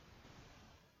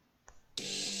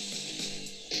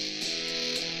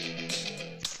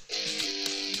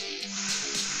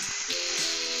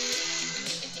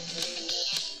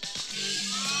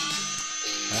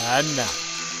And now,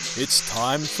 it's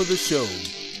time for the show.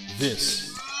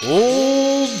 This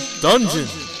Old Dungeon.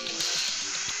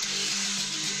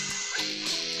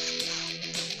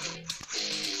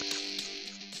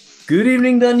 Good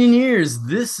evening, Dungeoneers.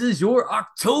 This is your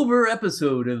October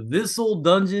episode of This Old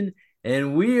Dungeon,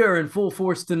 and we are in full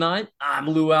force tonight. I'm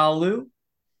Lou.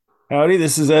 Howdy,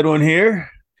 this is Edwin here.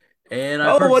 And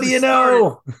Oh, what do you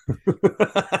know?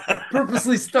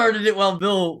 purposely started it while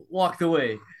Bill walked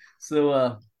away.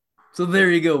 So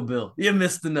there you go, Bill. You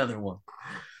missed another one.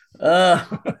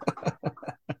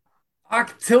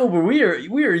 October. We are.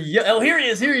 Oh, here he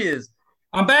is.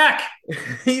 I'm back.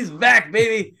 He's back,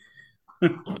 baby.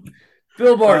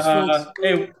 Bill Bars, folks.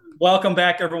 Hey, welcome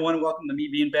back, everyone. Welcome to me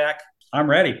being back. I'm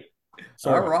ready.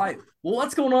 All right. Well,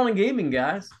 what's going on in gaming,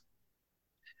 guys?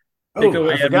 Take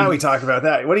away, I forgot we talked about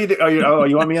that. What do you do?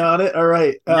 You want me on it? All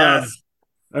right. Yes.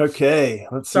 Okay.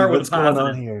 Let's see what's going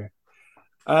on here.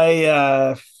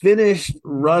 I finished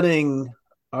running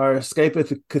our Skype with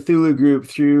the Cthulhu group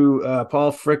through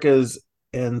Paul Fricka's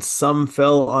And Some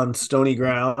Fell on Stony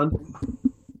Ground,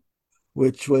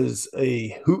 which was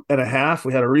a hoot and a half.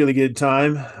 We had a really good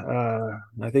time.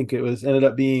 I think it ended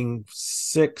up being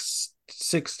six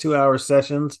 2-hour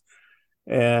sessions,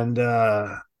 and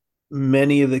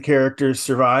many of the characters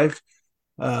survived.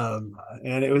 And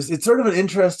it's sort of an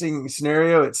interesting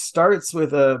scenario. It starts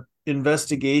with a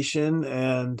investigation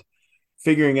and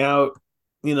figuring out,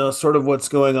 sort of what's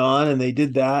going on. And they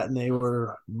did that, and they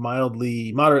were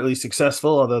moderately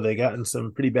successful, although they got in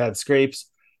some pretty bad scrapes.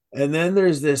 And then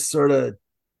there's this sort of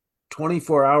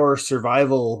 24-hour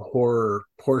survival horror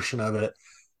portion of it,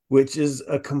 which is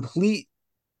a complete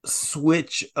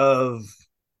switch of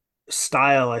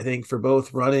style, I think, for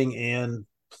both running and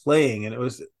playing.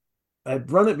 And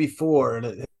I'd run it before,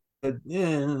 and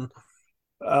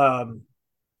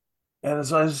and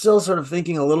so I'm still sort of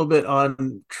thinking a little bit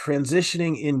on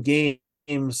transitioning in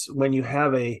games when you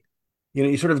have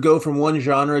you sort of go from one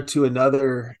genre to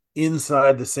another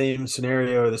inside the same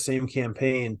scenario or the same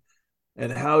campaign,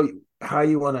 and how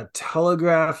you want to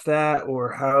telegraph that,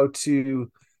 or how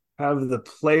to have the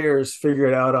players figure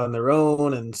it out on their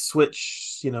own and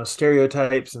switch,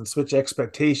 stereotypes and switch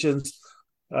expectations.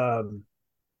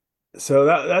 So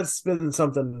that's been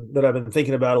something that I've been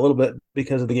thinking about a little bit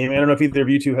because of the game. I don't know if either of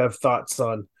you two have thoughts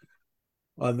on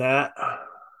that.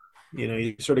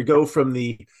 You sort of go from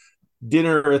the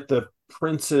dinner at the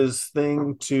Prince's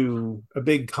thing to a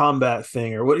big combat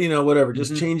thing, or whatever,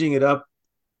 just changing it up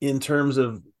in terms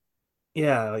of,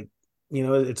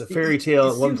 it's a fairy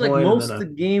tale at one point. Like most of the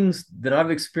games that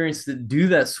I've experienced that do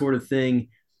that sort of thing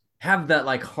have that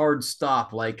like hard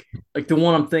stop, like the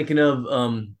one I'm thinking of,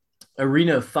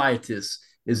 Arena of Theatis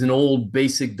is an old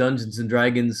basic Dungeons and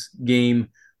Dragons game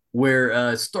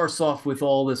where it starts off with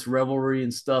all this revelry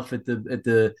and stuff at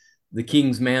the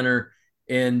King's Manor,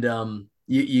 and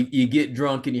you get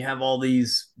drunk and you have all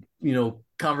these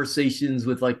conversations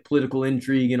with like political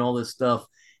intrigue and all this stuff,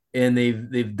 and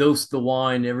they've dosed the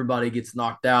wine, everybody gets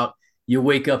knocked out, you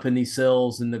wake up in these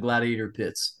cells in the gladiator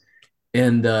pits,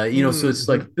 and so it's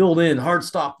like build in hard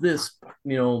stop this,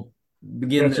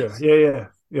 begin gotcha. this. Yeah.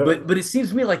 But it seems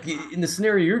to me like in the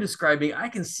scenario you're describing, I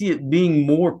can see it being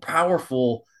more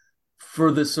powerful for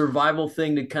the survival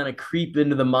thing to kind of creep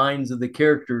into the minds of the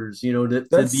characters, to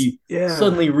be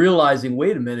suddenly realizing,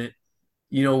 wait a minute,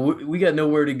 we got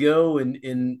nowhere to go,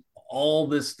 and all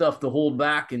this stuff to hold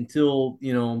back until,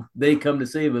 they come to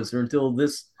save us, or until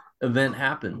this event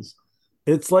happens.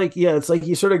 It's like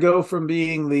you sort of go from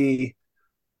being the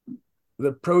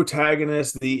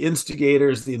protagonists, the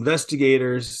instigators, the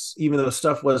investigators, even though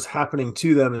stuff was happening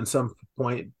to them in some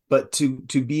point, but to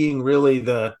being really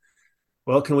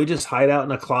can we just hide out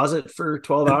in a closet for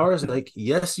 12 hours? Like,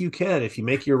 yes, you can, if you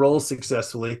make your roll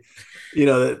successfully.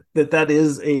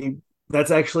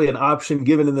 That's actually an option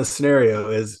given in this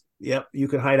scenario is, yep, you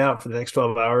can hide out for the next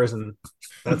 12 hours, and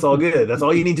that's all good. That's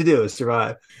all you need to do is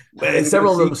survive. And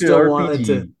several of them still wanted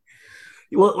to.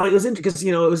 Well, like, it was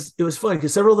interesting because it was fun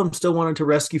because several of them still wanted to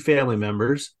rescue family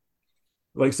members.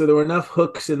 Like, so there were enough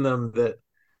hooks in them that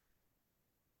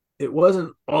it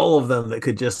wasn't all of them that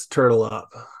could just turtle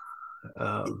up.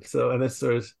 And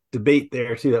there's debate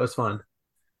there too. That was fun.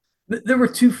 There were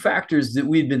two factors that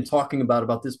we'd been talking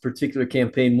about this particular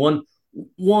campaign. One,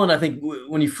 I think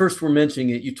when you first were mentioning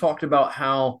it, you talked about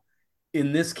how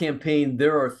in this campaign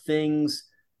there are things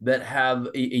that have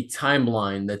a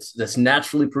timeline that's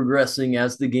naturally progressing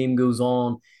as the game goes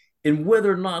on, and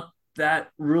whether or not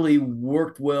that really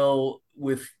worked well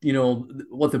with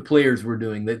what the players were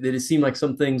doing. That it seemed like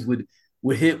some things would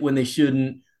hit when they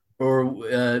shouldn't, or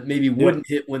maybe wouldn't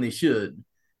hit when they should.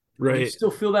 Right. Do you still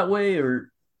feel that way,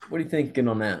 or What are you thinking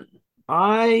on that?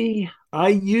 I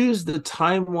used the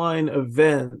timeline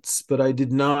events, but I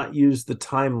did not use the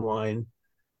timeline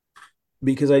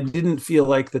because I didn't feel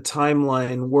like the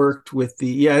timeline worked with I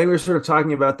think we were sort of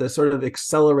talking about the sort of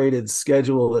accelerated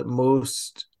schedule that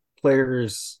most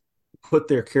players put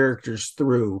their characters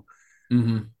through,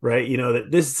 right? That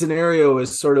this scenario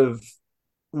is sort of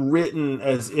written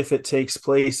as if it takes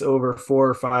place over 4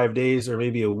 or 5 days or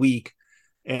maybe a week.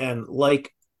 And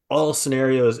like all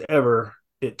scenarios ever,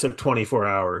 it took 24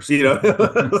 hours,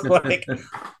 like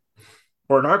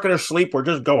we're not going to sleep. We're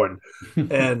just going.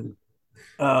 And,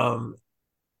 and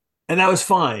that was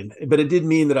fine, but it did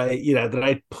mean that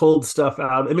I pulled stuff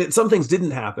out. I mean, some things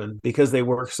didn't happen because they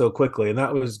worked so quickly, and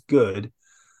that was good.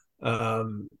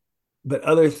 But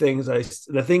other things,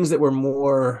 the things that were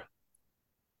more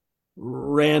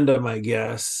random, I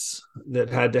guess, that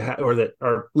had to or that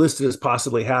are listed as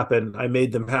possibly happen, I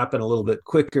made them happen a little bit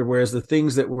quicker. Whereas the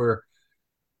things that were,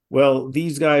 well,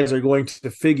 these guys are going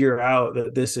to figure out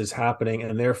that this is happening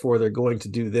and therefore they're going to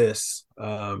do this.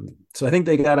 So I think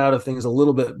they got out of things a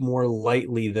little bit more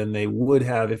lightly than they would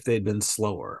have if they'd been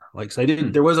slower. Like, so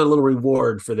there was a little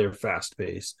reward for their fast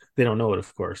pace. They don't know it,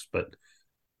 of course, but.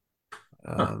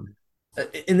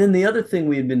 And then the other thing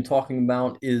we had been talking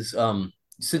about is,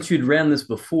 since you'd ran this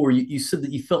before, you said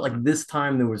that you felt like this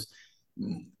time it was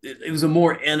a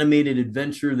more animated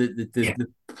adventure, that the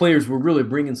players were really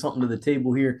bringing something to the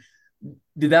table here.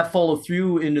 Did that follow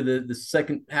through into the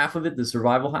second half of it, the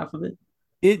survival half of it?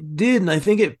 It did, and I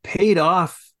think it paid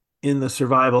off in the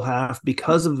survival half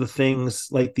because of the things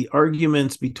like the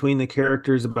arguments between the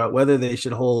characters about whether they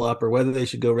should hole up or whether they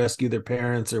should go rescue their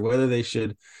parents or whether they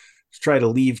should try to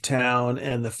leave town,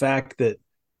 and the fact that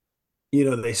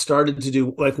they started to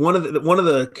do, like, one of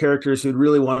the characters who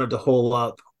really wanted to hole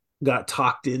up got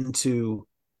talked into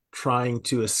trying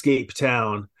to escape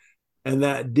town, and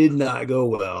that did not go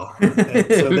well. And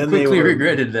so then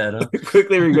regretted that, huh?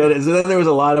 quickly regretted. So then there was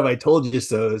a lot of "I told you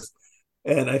so's,"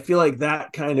 and I feel like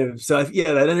that kind of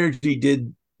that energy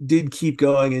did keep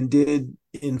going and did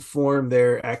inform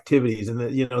their activities, and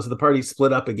so the party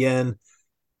split up again.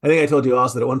 I think I told you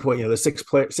also that at one point, there's six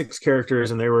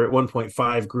characters, and there were at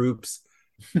 1.5 groups.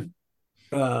 And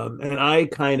I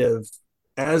kind of,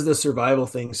 as the survival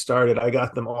thing started, I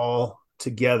got them all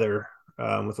together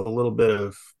with a little bit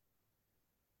of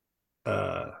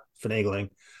finagling,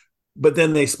 but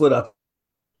then they split up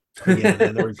again,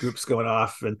 and there were groups going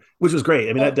off, which was great.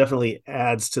 I mean, that definitely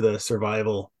adds to the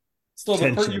survival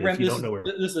tension. You don't know where.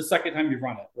 This is the second time you've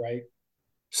run it, right?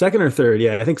 Second or third,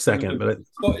 yeah, I think second, but.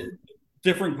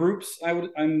 Different groups.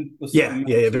 I'm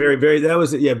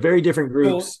very different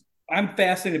groups. So I'm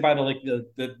fascinated by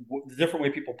the different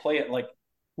way people play it. Like,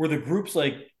 were the groups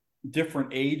like different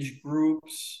age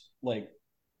groups, like,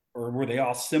 or were they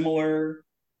all similar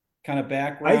kind of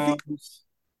backgrounds? I think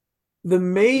the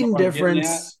main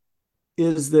difference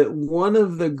is that one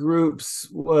of the groups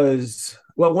was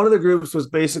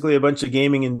basically a bunch of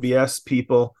gaming and BS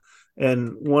people,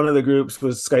 and one of the groups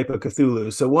was Skype of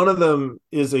Cthulhu. So one of them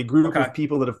is a group of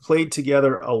people that have played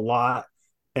together a lot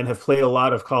and have played a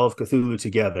lot of Call of Cthulhu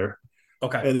together.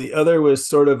 Okay. And the other was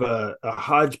sort of a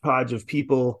hodgepodge of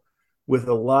people with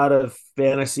a lot of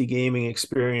fantasy gaming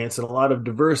experience and a lot of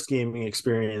diverse gaming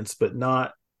experience, but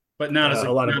not as a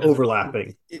lot of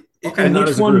overlapping. And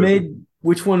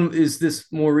which one is this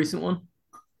more recent one?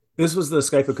 This was the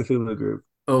Skype of Cthulhu group.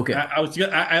 Okay. I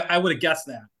would have guessed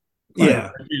that.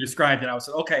 Yeah, you described it. I was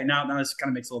like, okay, now this kind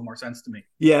of makes a little more sense to me.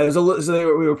 Yeah,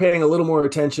 we were paying a little more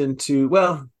attention to.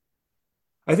 Well,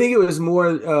 I think it was more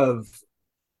of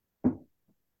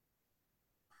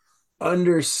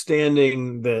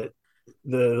understanding that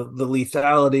the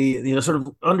lethality, sort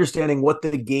of understanding what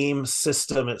the game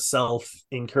system itself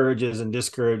encourages and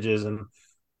discourages, and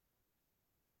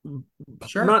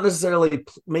not necessarily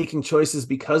making choices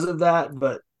because of that,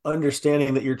 but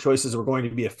understanding that your choices were going to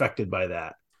be affected by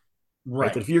that.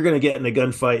 Right. If you're going to get in a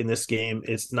gunfight in this game,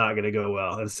 it's not going to go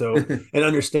well. And so, and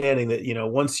understanding that,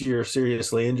 once you're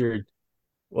seriously injured,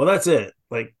 well, that's it.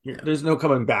 Like, there's no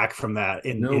coming back from that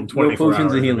in 24 hours. No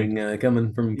potions of healing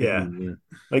coming from. Yeah.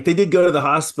 Like, they did go to the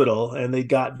hospital and they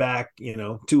got back,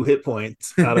 2 hit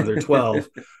points out of their 12.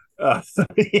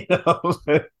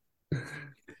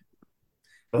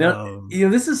 Now,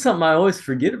 this is something I always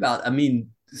forget about. I mean,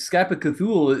 Skype of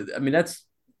Cthulhu, I mean,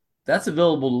 that's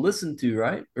available to listen to,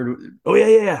 right?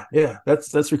 Yeah.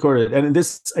 That's recorded, and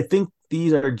I think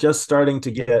these are just starting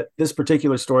to get this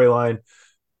particular storyline.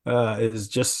 Is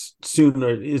just soon, or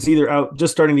is either out,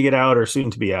 just starting to get out, or soon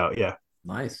to be out. Yeah,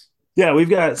 nice. Yeah, we've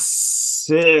got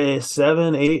 6,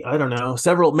 7, 8. I don't know,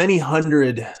 many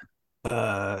hundred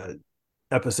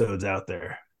episodes out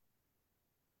there.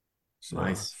 So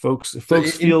Nice. folks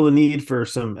feel the need for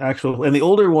some actual, and the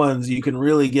older ones, you can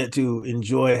really get to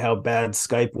enjoy how bad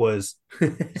Skype was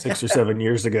 6 or 7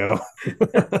 years ago.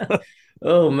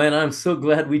 Oh man, I'm so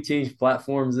glad we changed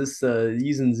platforms. This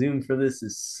using Zoom for this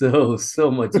is so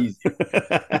much easier.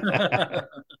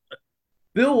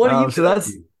 Bill, what are you So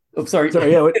that's to? Oh, sorry.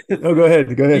 sorry. Yeah. Oh, go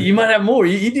ahead. Go ahead. You might have more.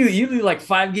 You do like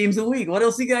 5 games a week. What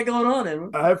else you got going on, Edwin?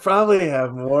 I probably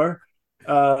have more.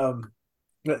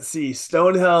 Let's see.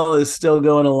 Stonehell is still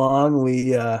going along.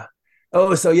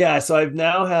 So I've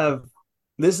now have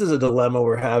this is a dilemma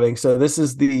we're having. So this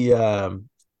is the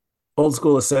old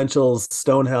school essentials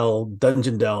Stonehell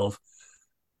Dungeon Delve.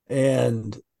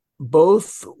 And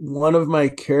both one of my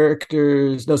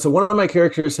characters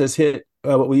has hit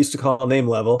what we used to call name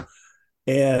level.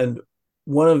 And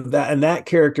that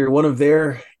character, one of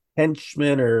their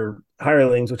henchmen or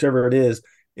hirelings, whichever it is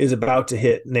about to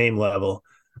hit name level.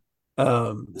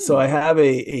 So I have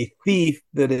a thief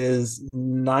that is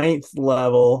 9th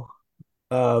level,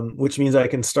 which means I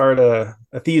can start a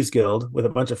thieves guild with a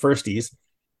bunch of firsties.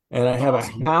 And I have a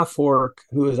half orc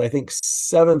who is, I think,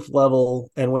 7th level.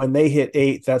 And when they hit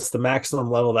 8th, that's the maximum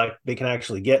level that they can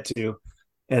actually get to.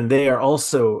 And they are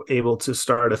also able to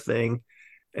start a thing.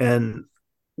 And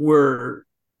we're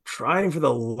trying for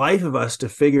the life of us to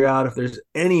figure out if there's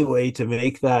any way to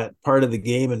make that part of the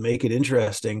game and make it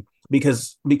interesting.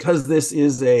 Because this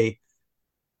is a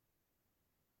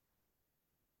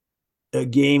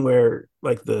game where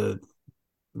like the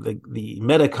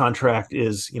meta contract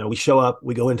is, we show up,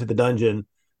 we go into the dungeon,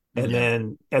 and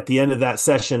then at the end of that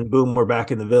session, boom, we're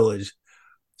back in the village.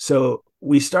 So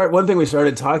one thing we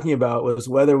started talking about was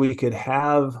whether we could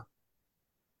have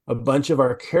a bunch of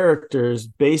our characters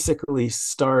basically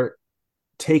start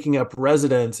taking up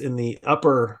residence in the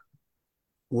upper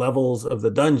levels of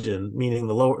the dungeon, meaning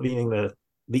the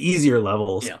easier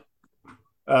levels.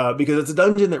 Because it's a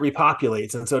dungeon that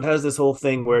repopulates, and so it has this whole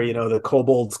thing where the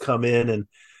kobolds come in and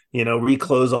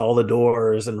reclose all the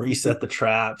doors and reset the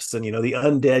traps, and the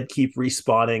undead keep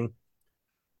respawning.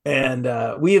 And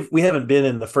we haven't been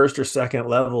in the first or second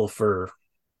level for,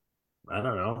 I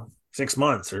don't know, 6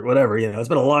 months or whatever. It's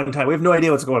been a long time. We have no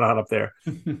idea what's going on up there.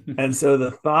 And so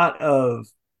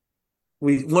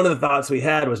one of the thoughts we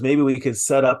had was maybe we could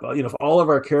set up, if all of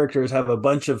our characters have a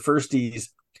bunch of firsties,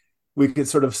 we could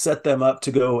sort of set them up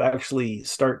to go actually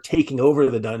start taking over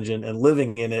the dungeon and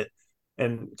living in it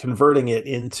and converting it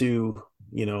into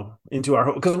our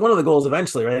home. Because one of the goals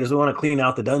eventually, right, is we want to clean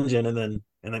out the dungeon and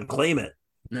then claim it.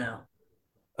 Yeah.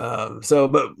 But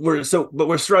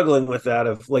we're struggling with that,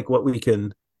 of like what we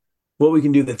can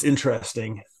do that's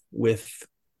interesting with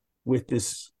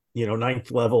this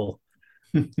 9th level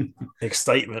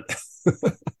excitement.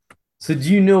 So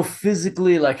do you know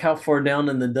physically like how far down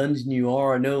in the dungeon you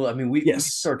are? We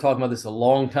started talking about this a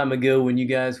long time ago when you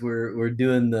guys were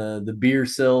doing the beer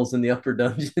cells in the upper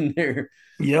dungeon there.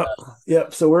 Yep.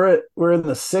 So we're in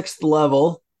the 6th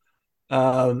level,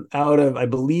 out of, I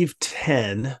believe,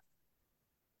 10.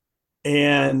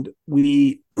 And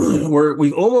we've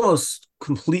almost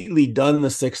completely done the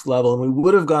 6th level, and we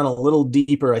would have gone a little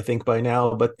deeper, I think, by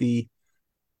now, but the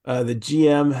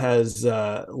GM has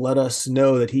let us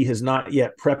know that he has not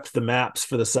yet prepped the maps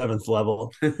for the 7th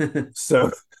level.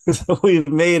 so we've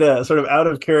made a sort of out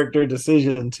of character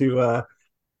decision to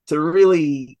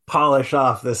really polish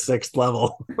off the 6th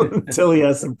level until he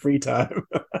has some free time.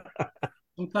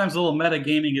 Sometimes a little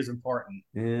metagaming is important.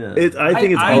 Yeah, I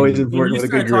think it's always important with a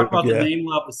good group. Talk about the name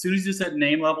level. As soon as you said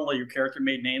name level, or your character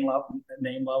made name level,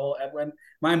 Edwin,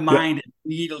 my mind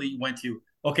immediately went to,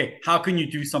 okay, how can you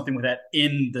do something with that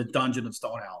in the Dungeon of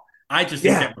Stonehell? I just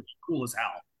think that would be cool as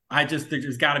hell. I just think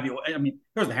there's got to be a way. I mean,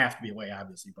 there doesn't have to be a way,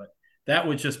 obviously, but that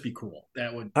would just be cool.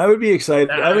 I would be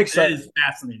excited. I'm excited. That is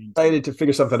fascinating. Excited to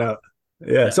figure something out.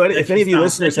 Yeah. So if any of you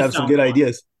listeners have some good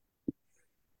ideas,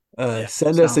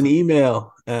 send us an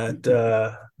email at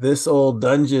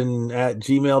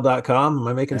thisoldungeon@gmail.com. Am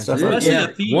I making stuff up? Yeah.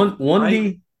 One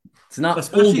D. It's not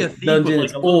especially old a dungeon.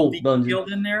 With like a old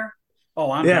dungeon in there.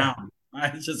 Oh, I'm down.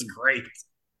 It's just great.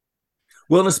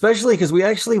 Well, and especially because we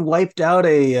actually wiped out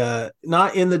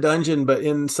not in the dungeon, but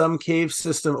in some cave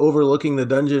system overlooking the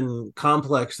dungeon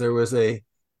complex, there was a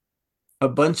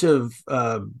bunch of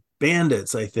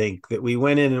bandits, I think, that we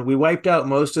went in and we wiped out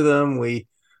most of them. We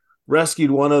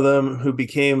rescued one of them who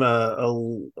became a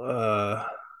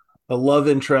love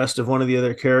interest of one of the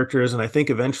other characters, and I think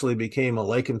eventually became a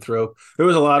lycanthrope. There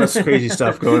was a lot of crazy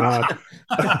stuff going on.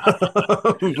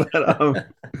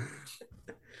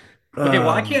 Okay, well,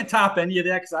 I can't top any of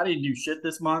that because I didn't do shit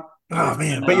this month. Oh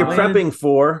man! But you're prepping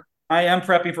for. I am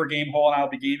prepping for Game Hole, and I'll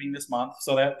be gaming this month,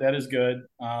 so that is good.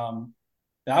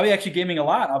 I'll be actually gaming a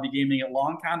lot. I'll be gaming at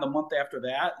LongCon the month after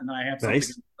that, and then I have something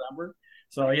Nice. in December.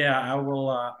 So yeah, I will.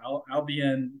 I'll be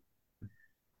in.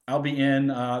 I'll be in.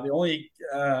 The only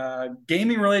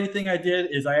gaming related thing I did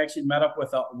is I actually met up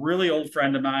with a really old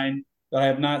friend of mine that I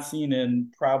have not seen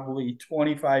in probably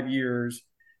 25 years.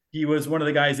 He was one of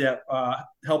the guys that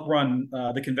helped run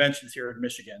the conventions here in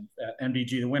Michigan at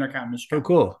MDG, the WinterCon Michigan. Oh,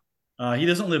 cool. He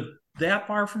doesn't live that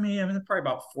far from me. I mean, it's probably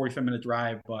about 45-minute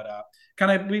drive, but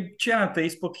kind of we chat on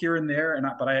Facebook here and there.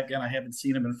 But I haven't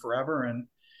seen him in forever. And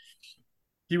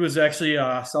he was actually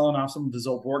selling off some of his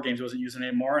old board games he wasn't using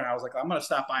anymore. And I was like, I'm going to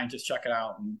stop by and just check it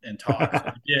out and talk. So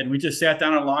I did. And we just sat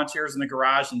down on lawn chairs in the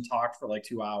garage and talked for like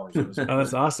 2 hours. It was Oh,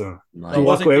 that's awesome. Nice. Did you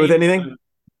walk away with anything?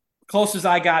 Close as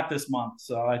I got this month.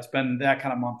 So it's been that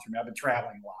kind of month for me. I've been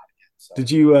traveling a lot again. So.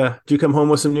 Did you come home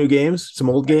with some new games, some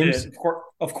old games?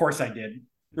 Of course I did.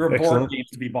 There were board games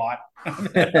to be bought.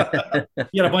 He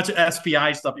had a bunch of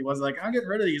SPI stuff. He was like, I'm getting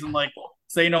rid of these. I'm like,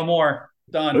 say no more.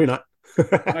 Done. No, you're not.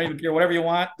 I don't even care. Whatever you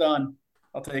want, done.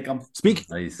 I'll take them.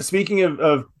 Speaking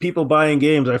of people buying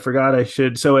games, I forgot I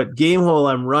should. So at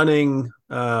Gamehole, I'm running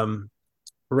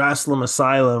Raslam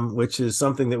Asylum, which is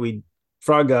something that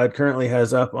Frog God currently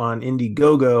has up on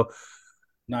Indiegogo.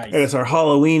 Nice. And it's our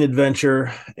Halloween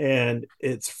adventure, and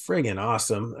it's friggin'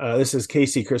 awesome. This is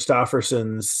Casey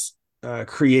Christopherson's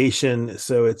creation,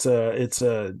 so it's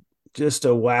just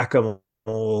a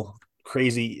whack-a-mole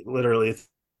crazy. Literally,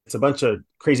 it's a bunch of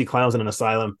crazy clowns in an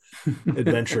asylum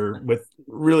adventure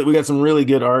we got some really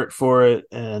good art for it,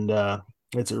 and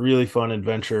it's a really fun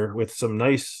adventure with some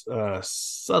nice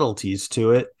subtleties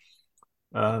to it.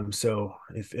 So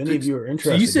if any of you are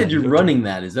interested, so you said you're running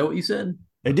that. Is that what you said?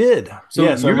 I did. So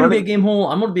yeah, you're going to be a game hole.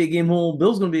 I'm going to be a game hole.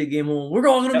 Bill's going to be a game hole. We're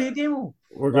all going to be a game hole.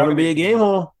 We're going to be a game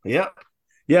hole. Yep.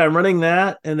 Yeah, I'm running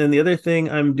that. And then the other thing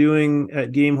I'm doing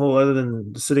at Gamehole, other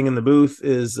than sitting in the booth,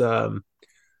 is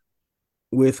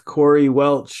with Corey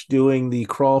Welch doing the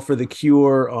Crawl for the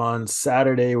Cure on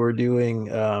Saturday. We're doing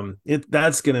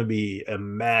that's going to be a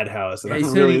madhouse. Yeah,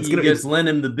 you guys lend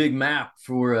him the big map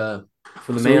for the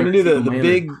so we're gonna do the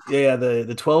big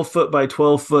the 12-foot by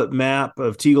 12-foot map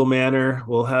of Teagle Manor.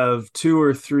 We'll have 2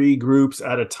 or 3 groups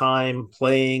at a time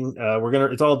playing.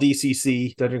 It's all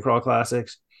DCC, Dungeon Crawl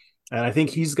Classics, and I think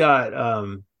he's got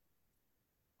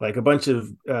like a bunch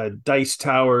of dice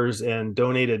towers and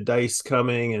donated dice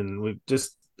coming, and I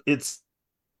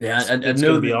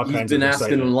know that he's been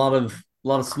asking a lot of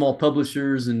small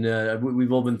publishers, and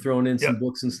we've all been throwing in some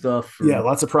books and stuff.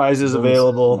 Lots of prizes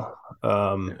available.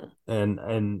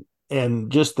 And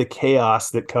just the chaos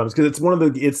that comes, because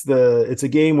it's a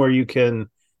game where you can,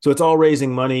 so it's all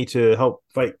raising money to help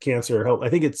fight cancer. I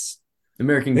think it's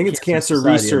cancer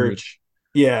Society, research.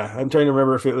 Yeah, I'm trying to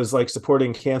remember if it was like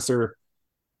supporting cancer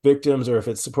victims or if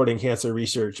it's supporting cancer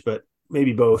research, but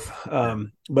maybe both.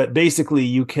 But basically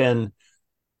you can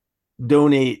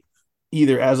donate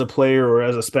either as a player or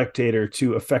as a spectator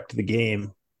to affect the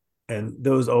game, and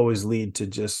those always lead to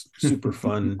just super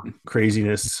fun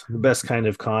craziness, the best kind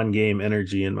of con game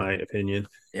energy, in my opinion.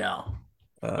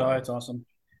 That's awesome.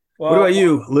 Well, what about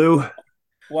you, Lou?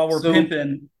 While we're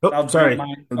pimping, sorry.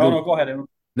 No, go ahead.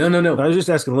 No. I was just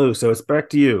asking Lou, so it's back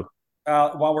to you.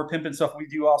 While we're pimping stuff, we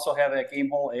do also have at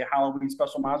Gamehole a Halloween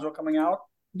special module coming out.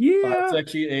 Yeah, it's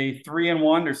actually a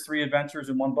 3-in-1. There's 3 adventures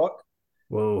in one book.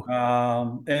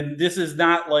 Whoa. And this is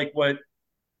not like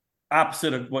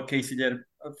opposite of what Casey did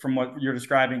from what you're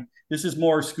describing. This is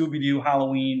more Scooby-Doo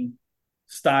Halloween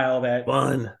style. That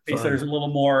fun. There's a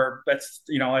little more. That's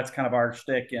kind of our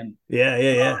shtick. And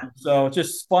yeah. So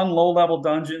just fun, low-level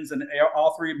dungeons, and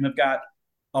all 3 of them have got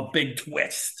a big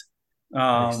twist.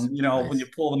 Nice. When you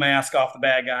pull the mask off the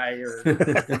bad guy, or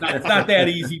it's not that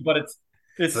easy, but it's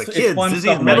fun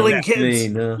stuff. Meddling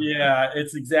kids. Yeah,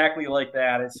 it's exactly like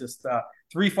that. It's just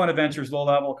 3 fun adventures, low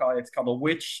level. It's called a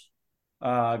Witch,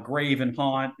 Grave, and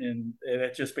Haunt, and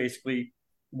it's just basically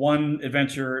one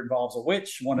adventure involves a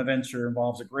witch, one adventure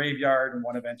involves a graveyard, and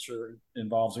one adventure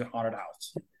involves a haunted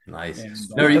house. Nice. And,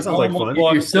 that sounds like fun.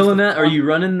 You're selling that? Are you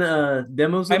running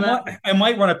demos of that? I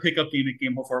might run a pickup game at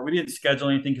Gamehole for it. We didn't schedule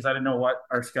anything because I didn't know what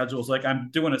our schedule was like. I'm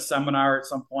doing a seminar at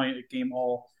some point at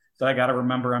Gamehole that I got to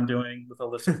remember I'm doing with a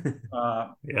list. I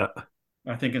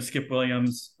think in Skip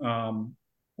Williams,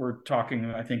 we're talking,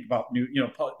 I think, about new,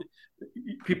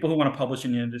 people who want to publish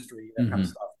in the industry, that kind of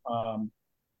stuff.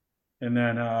 And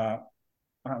then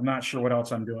I'm not sure what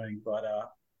else I'm doing, but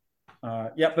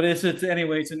but it's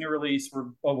anyway, it's a new release.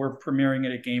 We're premiering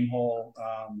it at Gamehole.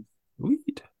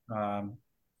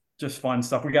 Just fun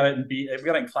stuff. We got it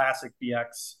in Classic,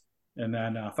 BX, and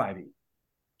then 5e.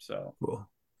 So cool.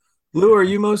 Lou, are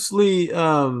you mostly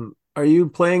are you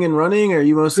playing and running, or are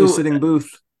you mostly sitting booth?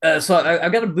 So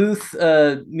I've got a booth.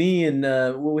 Me and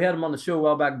well, we had him on the show a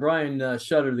while back. Brian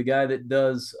Shutter, the guy that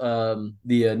does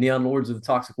the Neon Lords of the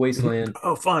Toxic Wasteland.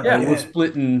 Oh, fun! Yeah, we're Yeah.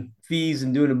 splitting fees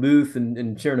and doing a booth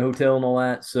and sharing a hotel and all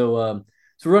that. So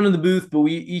running the booth, but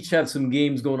we each have some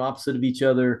games going opposite of each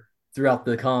other throughout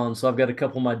the con. So I've got a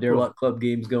couple of my Dare Cool. Luck Club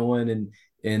games going,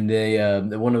 and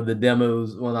one of the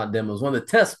demos, well, not demos, one of the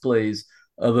test plays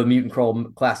of a Mutant Crawl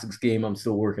Classics game I'm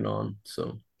still working on.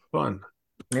 So Fun.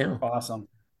 yeah. Awesome.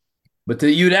 But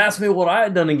you'd asked me what I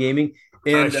had done in gaming, I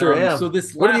and sure am. so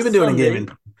this What have you been doing Sunday, in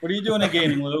gaming? What are you doing in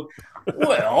gaming, Lou?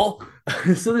 well,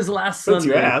 so this last Since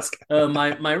you Sunday, ask.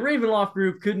 my Ravenloft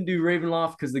group couldn't do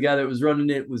Ravenloft because the guy that was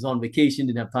running it was on vacation,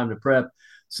 didn't have time to prep.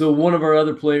 So one of our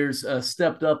other players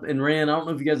stepped up and ran. I don't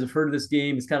know if you guys have heard of this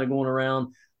game. It's kind of going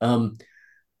around. WHAP,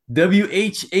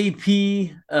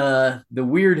 the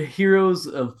Weird Heroes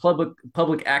of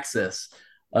Public Access.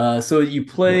 So you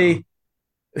play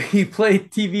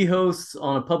TV hosts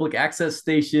on a public access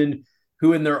station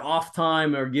who in their off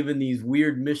time are given these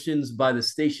weird missions by the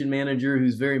station manager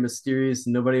who's very mysterious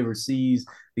and nobody ever sees.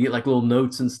 They get like little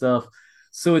notes and stuff.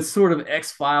 So it's sort of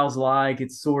X-Files like.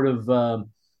 It's sort of there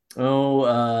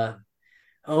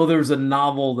was a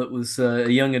novel that was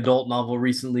a young adult novel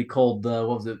recently called what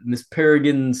was it, Miss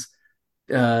Peregrine's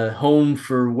Home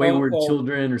for Wayward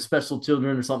Children or Special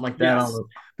Children or something like that. Yes. I don't know.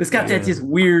 But it's got that just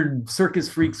weird circus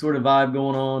freak sort of vibe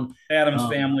going on. Adam's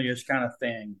Family-ish kind of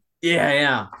thing.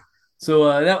 Yeah.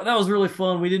 So that was really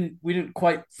fun. We didn't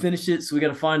quite finish it, so we got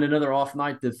to find another off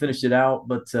night to finish it out.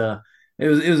 But it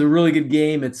was a really good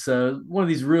game. It's one of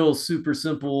these real super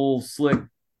simple, slick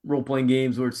role playing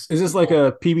games where it's. Is this like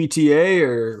a PBTA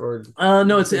or?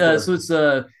 No, it's it's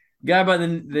a guy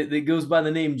that goes by the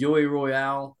name Joey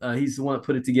Royale. He's the one that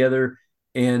put it together,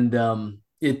 and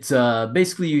it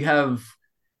basically you have,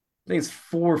 I think it's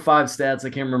 4 or 5 stats. I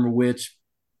can't remember which.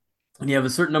 And you have a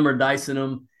certain number of dice in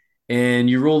them, and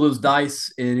you roll those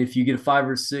dice. And if you get a 5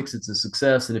 or 6, it's a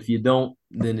success. And if you don't,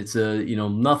 then it's a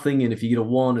nothing. And if you get a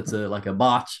 1, it's like a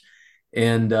botch.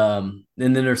 And then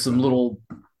there's some little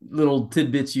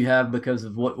tidbits you have because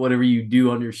of whatever you do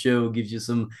on your show gives you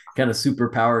some kind of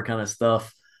superpower kind of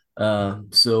stuff.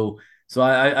 So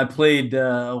I played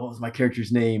what was my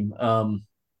character's name? I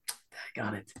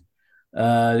got it.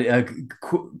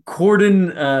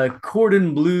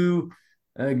 Cordon Bleu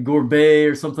Gourmet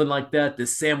or something like that, the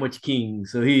Sandwich King.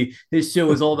 So his show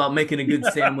was all about making a good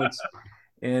sandwich,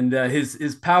 and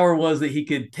his power was that he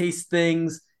could taste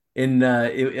things, and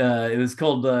it was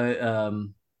called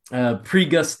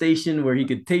pregustation, where he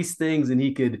could taste things and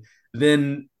he could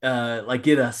then like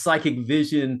get a psychic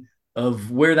vision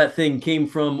of where that thing came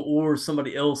from or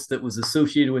somebody else that was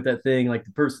associated with that thing, like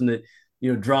the person that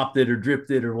dropped it or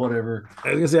dripped it or whatever.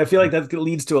 I was gonna say, I feel like that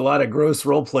leads to a lot of gross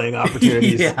role playing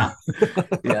opportunities. yeah.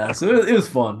 So it was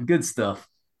fun, good stuff.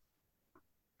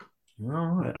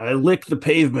 Well, I licked the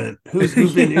pavement.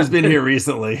 Who's been here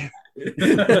recently?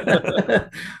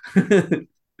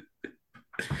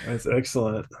 That's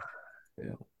excellent.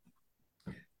 Yeah.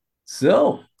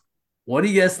 So, what do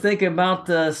you guys think about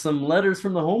some letters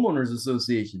from the Homeowners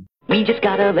Association? We just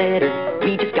got a letter.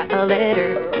 We just got a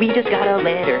letter. We just got a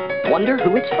letter. Wonder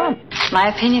who it's from.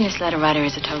 My opinion, this letter writer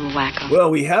is a total wacko.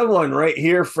 Well, we have one right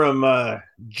here from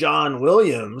John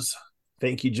Williams.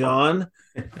 Thank you, John.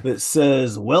 That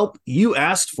says, "Welp, you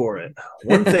asked for it.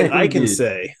 One thing I can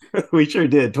say," we sure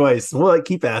did twice. Well,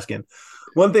 keep asking.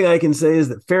 "One thing I can say is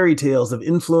that fairy tales have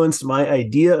influenced my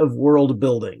idea of world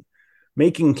building.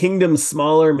 Making kingdoms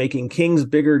smaller, making kings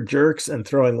bigger jerks, and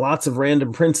throwing lots of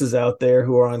random princes out there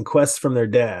who are on quests from their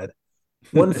dad.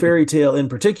 One fairy tale in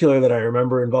particular that I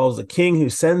remember involves a king who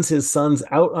sends his sons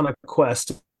out on a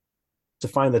quest to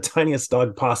find the tiniest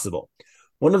dog possible.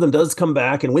 One of them does come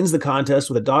back and wins the contest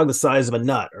with a dog the size of a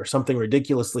nut or something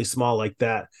ridiculously small like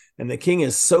that. And the king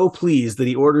is so pleased that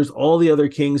he orders all the other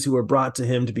kings who were brought to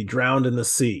him to be drowned in the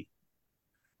sea.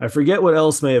 I forget what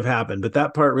else may have happened, but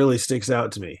that part really sticks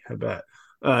out to me, I bet.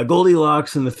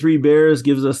 Goldilocks and the Three Bears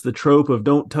gives us the trope of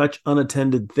don't touch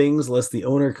unattended things lest the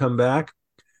owner come back.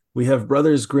 We have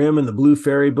Brothers Grimm and the Blue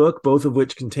Fairy Book, both of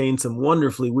which contain some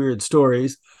wonderfully weird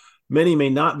stories. Many may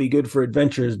not be good for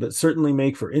adventures, but certainly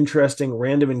make for interesting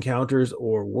random encounters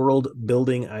or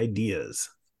world-building ideas."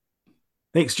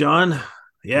 Thanks, John.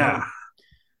 Yeah.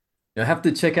 I have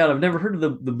to check out. I've never heard of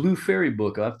the Blue Fairy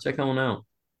Book. I'll have to check that one out.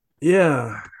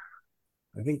 Yeah.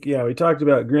 I think, we talked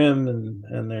about Grimm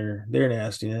and their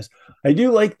nastiness. I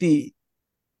do like the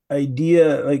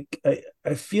idea, like,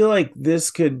 I feel like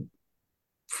this could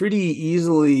pretty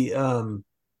easily,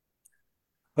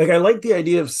 like, I like the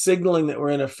idea of signaling that we're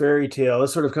in a fairy tale.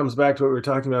 This sort of comes back to what we were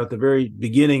talking about at the very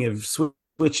beginning of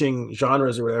switching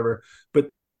genres or whatever. But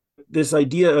this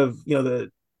idea of,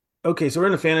 okay, so we're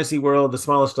in a fantasy world, the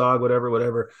smallest dog,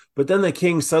 whatever, but then the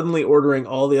king suddenly ordering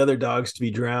all the other dogs to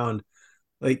be drowned,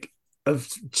 like of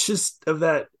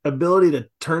that ability to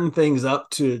turn things up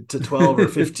to 12 or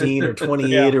 15 or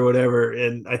 28 or whatever.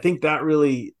 And I think that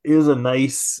really is a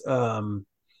nice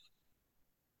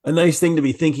thing to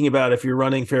be thinking about if you're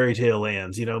running fairy tale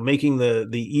lands, making the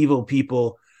evil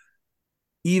people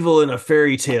evil in a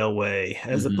fairy tale way,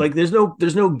 as like there's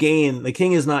no gain. The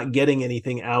king is not getting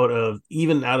anything out of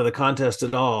the contest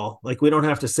at all. Like, we don't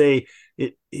have to say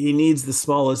it, he needs the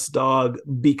smallest dog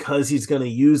because he's going to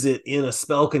use it in a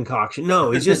spell concoction.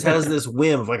 No, he just has this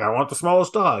whim of like, I want the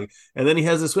smallest dog, and then he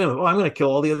has this whim of, I'm going to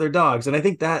kill all the other dogs. And I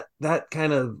think that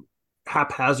kind of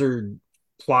haphazard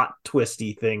plot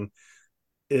twisty thing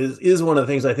is one of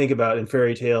the things I think about in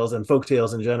fairy tales and folk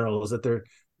tales in general, is that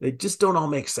they just don't all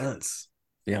make sense.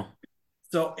 Yeah.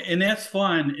 So, and that's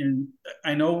fun. And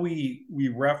I know we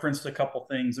referenced a couple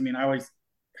things. I mean, I always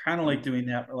kind of like doing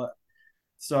that.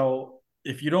 So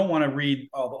if you don't want to read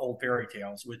all the old fairy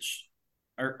tales, which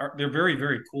are they're very,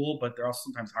 very cool, but they're also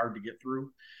sometimes hard to get through.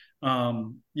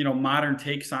 Modern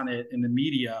takes on it in the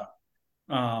media.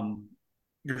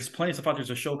 There's plenty of stuff out. There's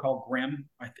a show called Grimm.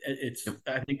 I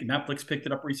think Netflix picked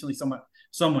it up recently.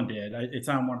 Someone did. It's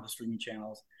on one of the streaming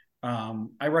channels.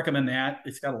 I recommend that.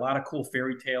 It's got a lot of cool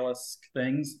fairy tale-esque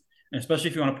things, and especially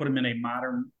if you want to put them in a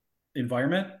modern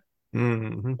environment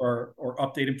or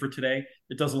update them for today.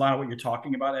 It does a lot of what you're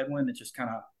talking about, Edwin. It's just kind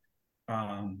of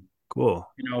cool.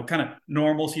 Kind of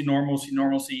normalcy,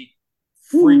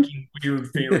 freaking weird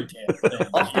fairy tale thing.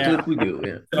 Yeah. We do,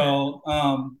 yeah. So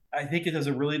I think it does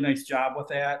a really nice job with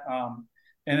that.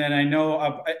 And then I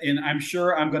know, and I'm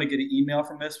sure I'm going to get an email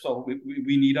from this, so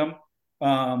we need them.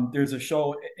 There's a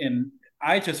show, and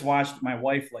I just watched my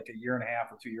wife like a year and a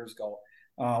half or 2 years ago.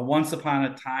 Once Upon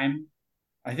a Time,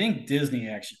 I think Disney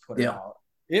actually put it out.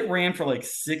 It ran for like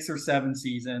 6 or 7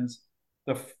 seasons.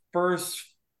 The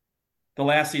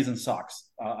last season sucks.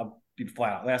 I'll be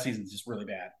flat out. Last season's just really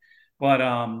bad. But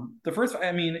the first,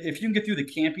 I mean, if you can get through the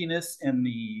campiness and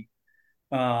the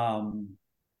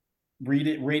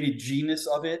rated G-ness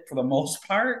of it for the most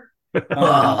part.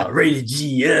 Rated G,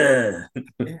 yeah.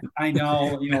 I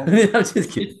know, I'm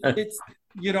just kidding.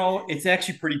 It's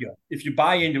actually pretty good. If you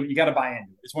buy into it, you got to buy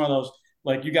into it. It's one of those,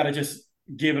 like, you got to just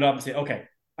give it up and say, okay,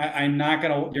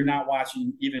 you're not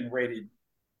watching even rated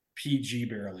PG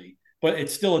barely, but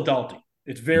it's still adulting.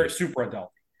 It's very super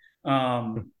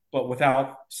adulting, but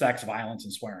without sex, violence,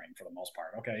 and swearing for the most part.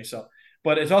 Okay, so,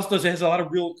 but it has a lot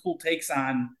of real cool takes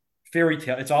on fairy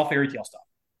tale. It's all fairy tale stuff.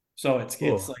 So it's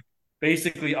like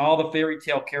basically all the fairy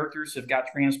tale characters have got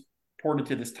transported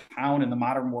to this town in the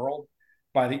modern world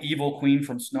by the evil queen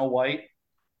from Snow White,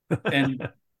 and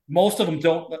many of them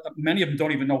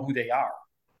don't even know who they are,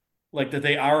 like that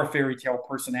they are a fairy tale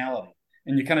personality,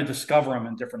 and you kind of discover them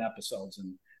in different episodes,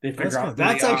 and they figure out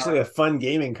that's actually a fun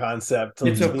gaming concept.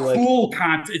 It's a cool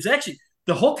concept. It's actually,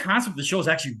 the whole concept of the show is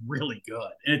actually really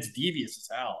good, and it's devious as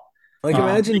hell. Like,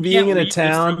 imagine being in a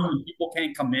town, people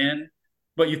can't come in,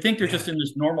 but you think they're just in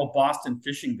this normal Boston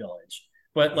fishing village.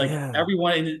 But like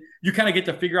everyone, and you kind of get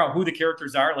to figure out who the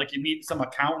characters are. Like, you meet some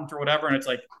accountant or whatever, and it's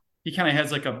like he kind of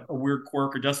has like a weird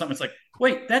quirk or does something. It's like,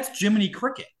 wait, that's Jiminy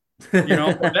Cricket,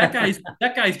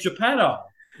 that guy's Geppetto.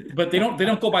 But they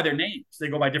don't go by their names. They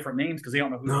go by different names because they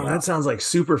don't know who they are. That sounds like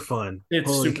super fun. It's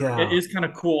Holy super. cow. It is kind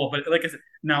of cool, but like I said,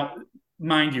 now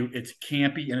mind you, it's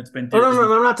campy and it's been. No,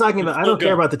 I'm not talking about. I don't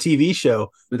care about the TV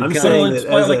show. I'm saying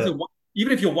that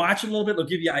even if you watch it a little bit, they'll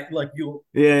give you you'll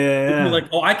be like,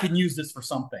 oh, I can use this for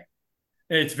something.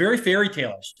 And it's very fairy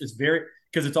tale-ish. It's very,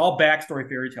 because it's all backstory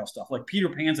fairy tale stuff. Like Peter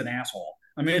Pan's an asshole.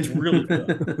 I mean, it's really good.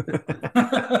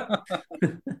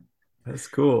 That's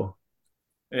cool.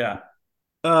 Yeah.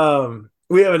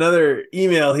 We have another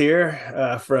email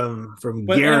here from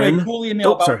Garen. Anyway, cool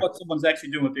email about what someone's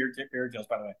actually doing with fairy tales.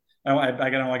 By the way, I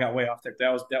got way off there.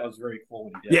 That was very cool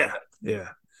when he did. Yeah.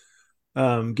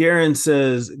 Garen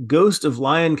says, Ghost of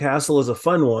Lion Castle is a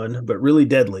fun one, but really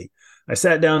deadly. I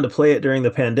sat down to play it during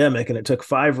the pandemic, and it took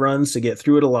 5 runs to get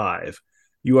through it alive.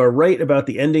 You are right about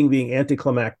the ending being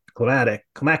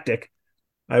anticlimactic.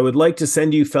 I would like to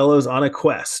send you fellows on a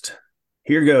quest.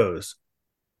 Here goes.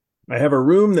 I have a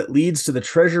room that leads to the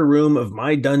treasure room of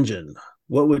my dungeon.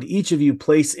 What would each of you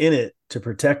place in it to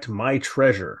protect my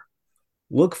treasure?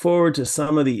 Look forward to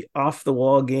some of the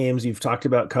off-the-wall games you've talked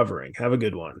about covering. Have a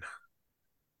good one.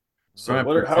 So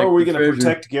how are we going to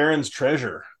protect Garen's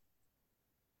treasure?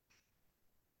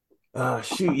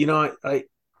 Shoot, I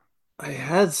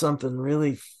had something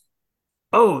really.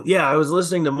 Oh yeah, I was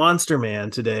listening to Monster Man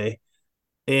today,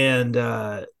 and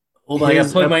hold on, I got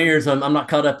to plug my ears. I'm not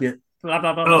caught up yet.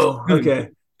 Oh, okay.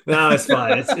 No, it's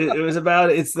fine.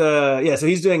 So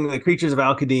he's doing the Creatures of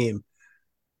Al-Qadim,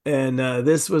 and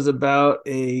this was about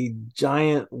a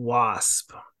giant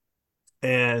wasp,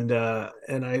 and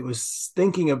I was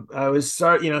thinking of I was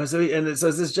start so it's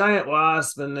this giant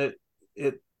wasp, and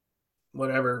it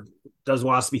whatever does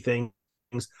waspy things,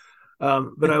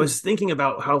 but I was thinking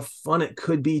about how fun it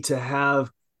could be to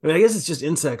have. I mean, I guess it's just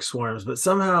insect swarms, but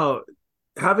somehow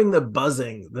having the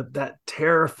buzzing, that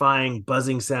terrifying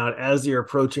buzzing sound as you're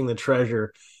approaching the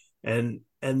treasure, and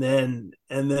then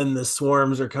the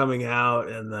swarms are coming out,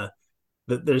 and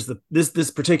there's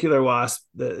this particular wasp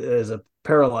that is a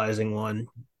paralyzing one,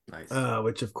 nice.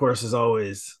 Which of course is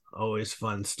always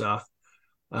fun stuff.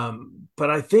 But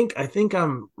I think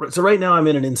I'm so right now I'm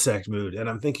in an insect mood, and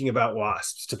I'm thinking about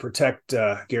wasps to protect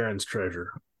Garen's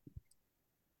treasure.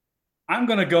 I'm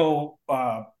gonna go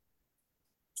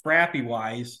scrappy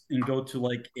wise and go to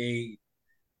like a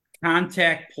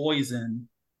contact poison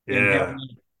and have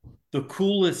like the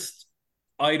coolest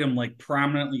item like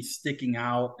prominently sticking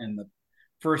out, and the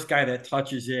first guy that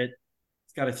touches it,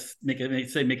 it's got to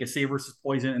make a save versus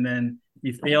poison, and then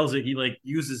he fails it, he like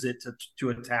uses it to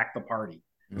attack the party.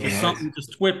 So something,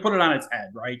 just put it on its head,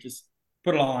 right? Just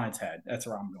put it all on its head. That's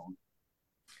where I'm going.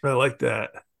 I like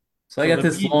that. So I got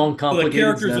this long, complicated. So the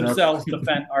characters themselves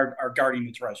are guarding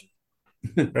the treasure.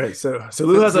 Right. So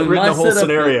Lou hasn't written the whole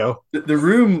scenario. The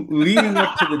room leading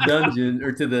up to the dungeon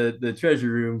or to the treasure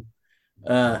room,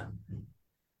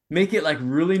 make it like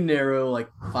really narrow, like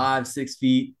 5-6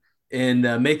 feet,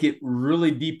 and make it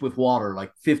really deep with water,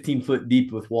 like 15 foot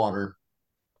deep with water,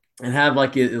 and have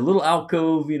like a little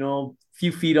alcove, a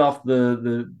few feet off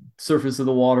the surface of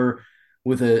the water,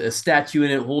 with a statue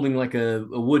in it holding like a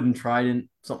wooden trident,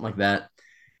 something like that,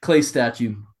 clay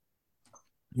statue.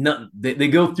 Nothing. They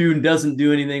go through and doesn't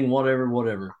do anything,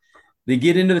 whatever. They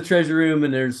get into the treasure room,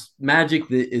 and there's magic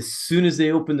that as soon as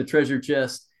they open the treasure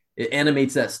chest, it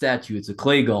animates that statue. It's a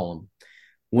clay golem.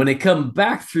 When they come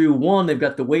back through, one, they've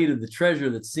got the weight of the treasure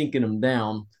that's sinking them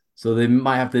down, so they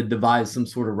might have to devise some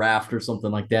sort of raft or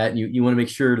something like that. And you want to make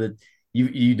sure that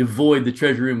you devoid the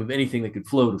treasure room of anything that could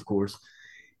float, of course.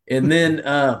 And then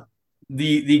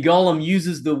the golem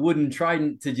uses the wooden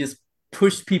trident to just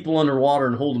push people underwater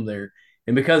and hold them there.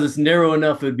 And because it's narrow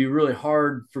enough, it would be really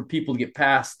hard for people to get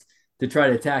past to try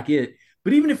to attack it.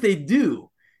 But even if they do,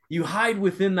 you hide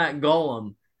within that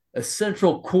golem a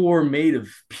central core made of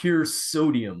pure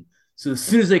sodium. So as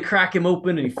soon as they crack him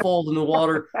open and he falls in the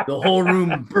water, the whole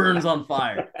room burns on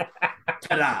fire.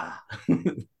 Ta-da!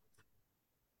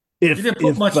 You didn't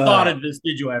put much thought into this,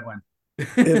 did you, Edwin?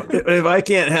 If I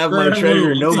can't have my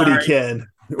treasure, nobody can.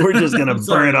 We're just gonna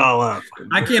burn it all up.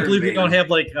 I can't believe you don't have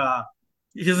like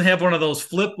he doesn't have one of those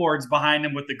flip boards behind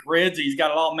him with the grids. He's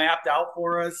got it all mapped out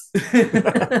for us.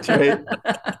 That's right.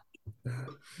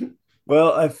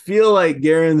 Well, I feel like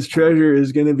Garen's treasure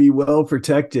is going to be well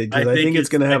protected, because I think it's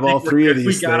going to have all three of these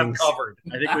things. We got them covered.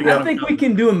 I think we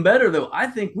can do them better, though. I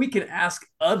think we can ask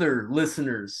other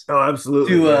listeners. Oh,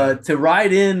 absolutely. To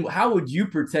write in, how would you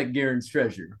protect Garen's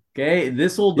treasure? Okay,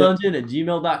 thisoldungeon at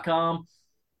gmail.com.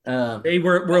 Hey,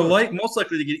 we're like most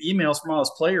likely to get emails from all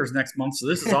us players next month, so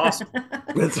this is awesome.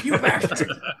 You bastard.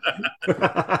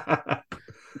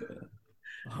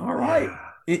 All right.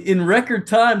 In record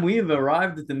time, we have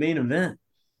arrived at the main event.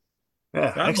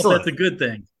 Yeah, I hope that's a good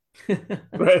thing.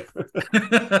 Right.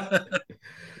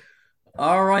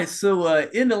 All right. So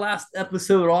in the last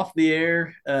episode off the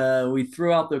air, we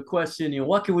threw out the question,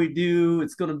 what can we do?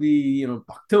 It's going to be,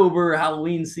 October,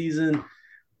 Halloween season.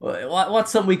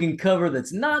 What's something we can cover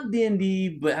that's not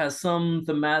D&D, but has some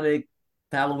thematic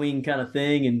Halloween kind of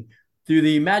thing? And through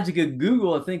the magic of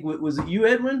Google, I think, was it you,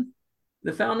 Edwin,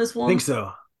 that found this one? I think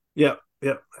so.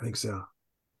 Yep, I think so.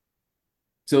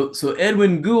 So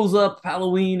Edwin Googles up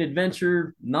Halloween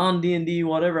adventure, non-D&D,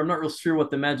 whatever. I'm not real sure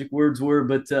what the magic words were,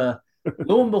 but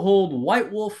lo and behold,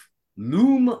 White Wolf,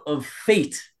 Loom of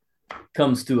Fate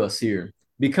comes to us here,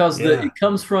 because it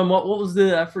comes from what was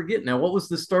I forget now. What was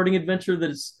the starting adventure that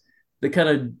it's the kind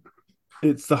of...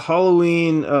 It's the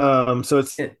Halloween, so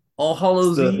it's... All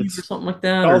Hallows Eve or something like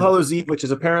that? All Hallows Eve, which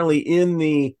is apparently in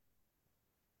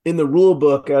the rule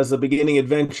book as a beginning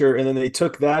adventure, and then they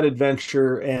took that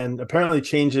adventure and apparently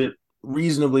changed it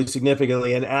reasonably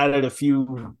significantly and added a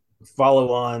few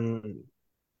follow-on,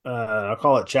 I'll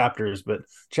call it chapters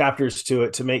to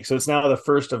it, to make so it's now the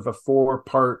first of a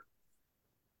 4-part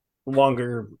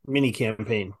longer mini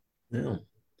campaign. Yeah,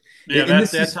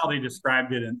 that's how they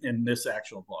described it in this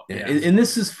actual book. Yeah. And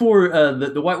this is for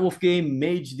the White Wolf game,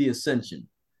 Mage the Ascension.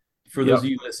 For those of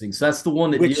you listening. So that's the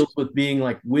one that deals with being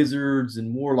like wizards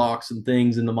and warlocks and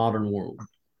things in the modern world.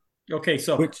 Okay,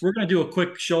 so we're going to do a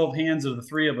quick show of hands of the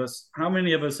three of us. How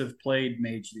many of us have played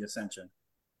Mage the Ascension?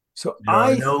 So there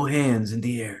are no hands in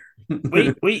the air.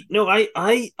 wait, no,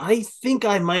 I think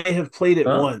I might have played it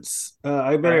once.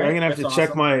 I'm gonna have to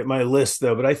check my list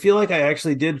though, but I feel like I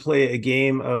actually did play a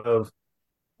game of.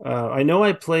 I know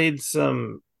I played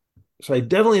some, so I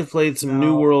definitely have played some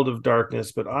New World of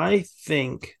Darkness, but I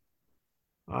think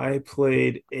I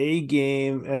played a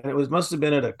game, and it must have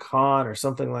been at a con or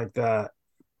something like that.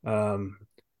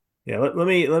 Yeah, let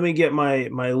me get my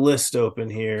list open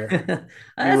here.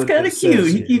 That's kind of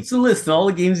cute. He keeps a list of all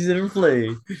the games he's ever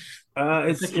played.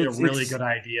 It's a really good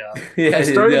idea. Yeah, I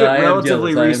started it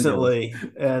relatively recently,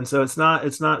 and so it's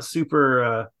not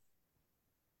super.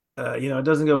 It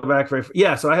doesn't go back very far.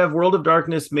 Yeah, so I have World of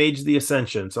Darkness, Mage the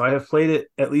Ascension. So I have played it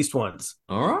at least once.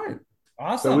 All right,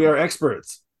 awesome. So we are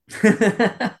experts as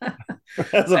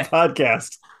a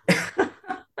podcast.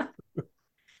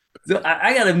 So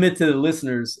I got to admit to the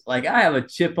listeners, like I have a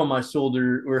chip on my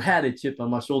shoulder, or had a chip on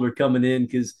my shoulder coming in,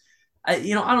 because I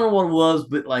don't know what it was,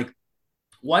 but like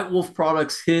White Wolf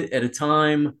products hit at a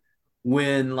time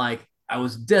when like I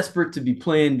was desperate to be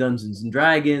playing Dungeons and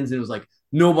Dragons, and it was like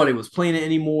nobody was playing it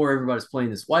anymore. Everybody's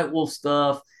playing this White Wolf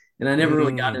stuff, and I never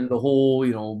really got into the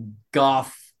whole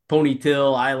goth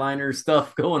ponytail eyeliner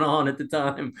stuff going on at the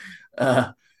time.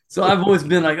 So I've always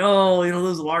been like,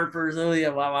 those LARPers,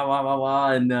 blah, blah, blah, blah,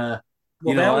 blah. And, I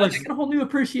got a whole new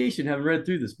appreciation having read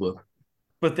through this book.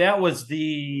 But that was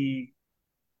the,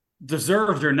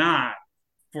 deserved or not,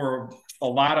 for a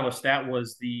lot of us, that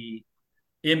was the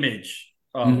image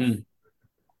of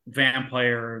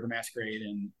Vampire the Masquerade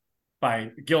and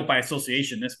by guilt by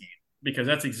association this game, because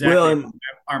that's exactly what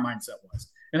our mindset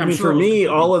was. And I'm sure for me,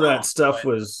 all of that stuff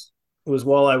was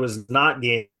while I was not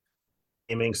gaming.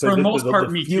 So for the most part,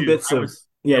 me few too. bits of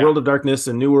World of Darkness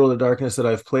and New World of Darkness that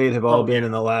I've played have all been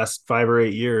in the last 5 or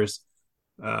 8 years.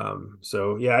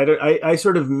 So yeah, I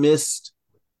sort of missed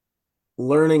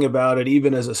learning about it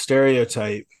even as a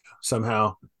stereotype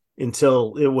somehow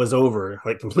until it was over,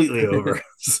 like completely over.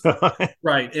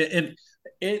 Right.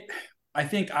 It I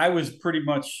think I was pretty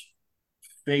much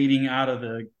fading out of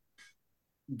the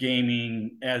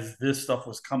gaming as this stuff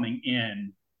was coming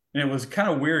in. And it was kind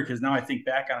of weird because now I think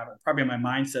back on it, probably my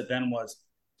mindset then was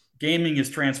gaming is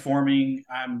transforming.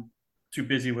 I'm too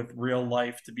busy with real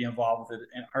life to be involved with it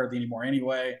and hardly anymore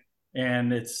anyway.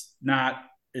 And it's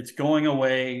going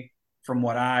away from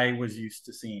what I was used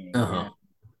to seeing.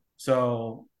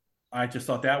 So I just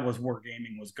thought that was where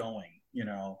gaming was going,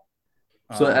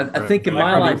 So I think in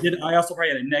my life, I also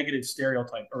probably had a negative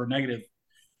stereotype or negative,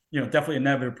 definitely a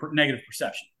negative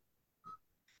perception.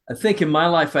 I think in my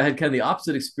life, I had kind of the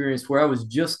opposite experience where I was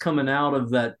just coming out of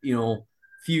that,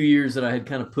 few years that I had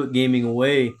kind of put gaming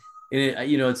away. And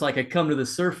it's like I come to the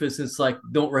surface, and it's like,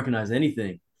 don't recognize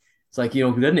anything. It's like,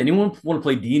 doesn't anyone want to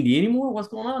play D&D anymore? What's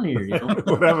going on here?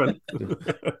 What happened?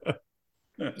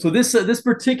 So this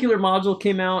particular module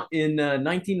came out in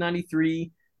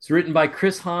 1993. It's written by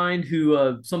Chris Hind,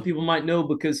 who some people might know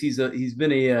because he's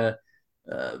been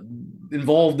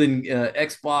involved in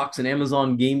Xbox and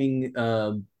Amazon gaming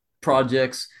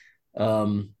projects.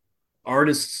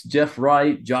 Artists Jeff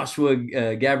Wright, Joshua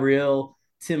Gabriel,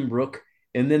 Tim Brook,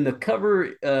 and then the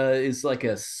cover is like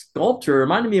a sculpture.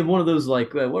 Reminded me of one of those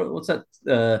like what's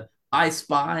that? I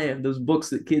Spy, those books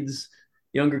that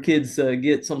younger kids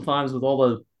get sometimes with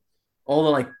all the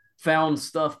like found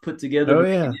stuff put together. Oh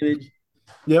yeah. Image.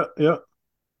 Yep. Yeah,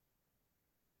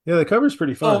 the cover's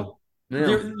pretty fun.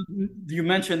 Oh, you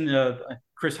mentioned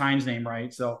Chris Hind's name,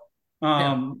 right? So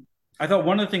I thought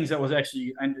one of the things that was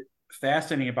actually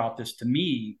fascinating about this to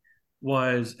me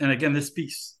was, and again, this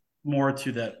speaks more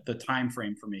to the time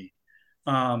frame for me.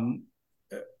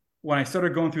 When I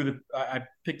started going through I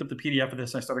picked up the PDF of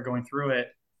this, and I started going through it.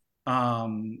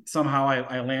 Somehow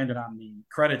I landed on the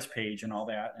credits page and all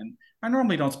that. And I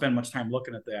normally don't spend much time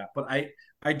looking at that, but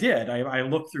I did. I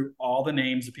looked through all the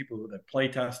names of people, the play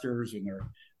testers and their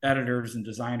editors and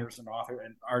designers and author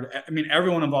and art. I mean,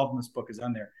 everyone involved in this book is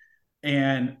on there.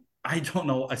 And I don't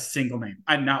know a single name.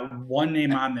 I'm not one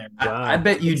name on there. I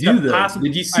bet you do though.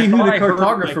 Did you see who the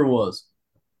cartographer was?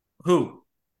 Who?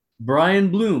 Brian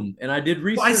Bloom. And I did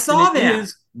research. I saw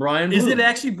that. Brian Bloom. Is it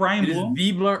actually Brian Bloom?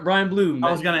 Brian Bloom.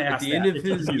 I was going to ask at the end of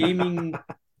his gaming.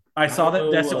 I saw that.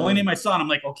 That's the only name I saw, and I'm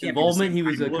like, okay. Involvement. He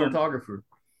was a cartographer.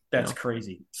 That's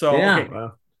crazy. So okay,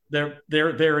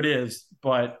 there it is.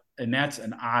 And that's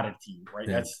an oddity, right?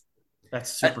 Yeah.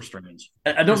 That's super strange.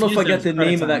 I don't know if I got the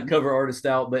name of that cover artist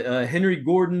out, but Henry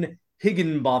Gordon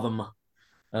Higginbotham.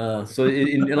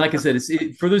 And like I said,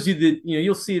 for those of you that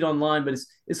you'll see it online, but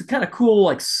it's a kind of cool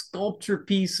like sculpture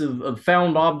piece of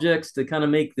found objects to kind of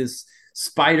make this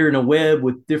spider in a web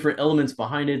with different elements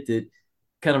behind it that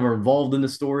kind of are involved in the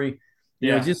story.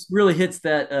 It just really hits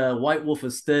that White Wolf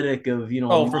aesthetic of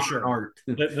for sure art.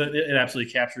 It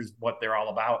absolutely captures what they're all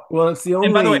about. Well, it's the only.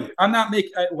 And by the way, I'm not making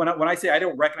when I say I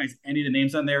don't recognize any of the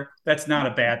names on there. That's not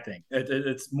a bad thing.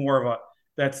 It's more of a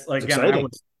that's like again I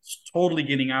was totally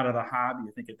getting out of the hobby.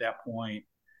 I think at that point,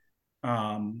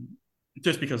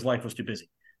 just because life was too busy,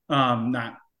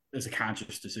 not as a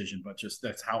conscious decision, but just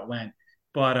that's how it went.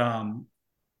 But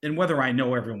and whether I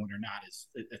know everyone or not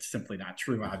it's simply not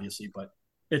true, obviously. But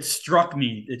it just struck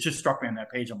me on that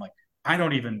page. I'm like, I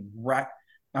don't even not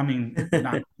even.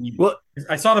 Well,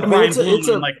 I saw the Brian Bloom and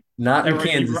I'm like, not in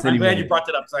Kansas I'm anymore. glad you brought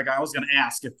that up. Like I was going to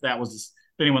ask if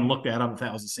anyone looked that up, if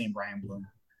that was the same Brian Bloom.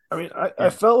 I mean, I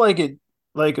felt like it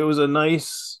was a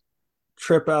nice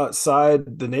trip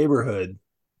outside the neighborhood.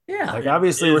 Yeah. Like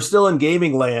obviously we're still in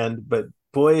gaming land, but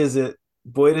boy does it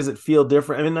feel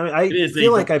different. I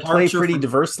feel like I play pretty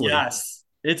diversely. Yes.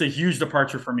 It's a huge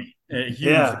departure for me.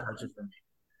 Departure for me.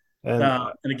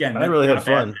 And again, I really had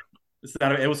fun.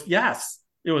 It was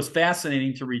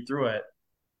fascinating to read through it.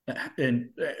 And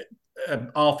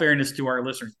all fairness to our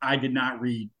listeners, I did not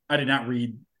read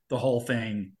the whole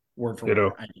thing word for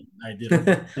word. I did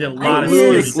a lot of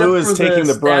Lou is taking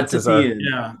the brunt as our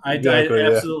I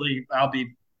absolutely I'll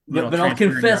be but I'll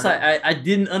confess I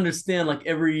didn't understand like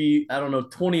every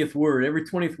 20th word. Every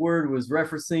 20th word was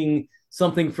referencing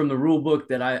something from the rule book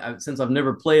that I since I've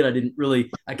never played, I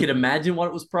could imagine what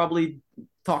it was probably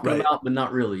talking about, but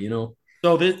not really,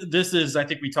 So this is, I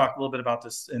think we talked a little bit about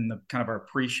this in the kind of our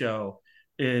pre-show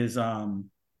is, and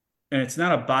it's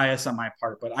not a bias on my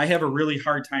part, but I have a really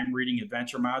hard time reading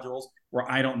adventure modules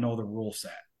where I don't know the rule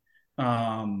set.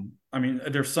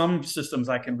 There's some systems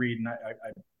I can read and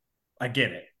I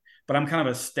get it, but I'm kind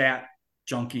of a stat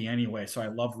junkie anyway. So I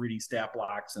love reading stat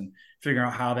blocks and figuring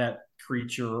out how that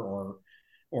creature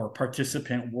or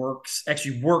participant works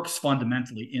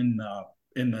fundamentally in the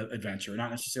adventure,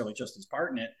 not necessarily just as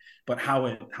part in it, but how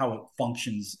it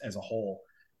functions as a whole.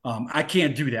 I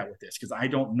can't do that with this because I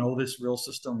don't know this real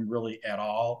system really at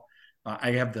all.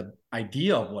 I have the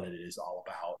idea of what it is all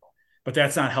about, but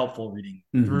that's not helpful reading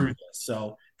through this.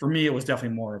 So for me, it was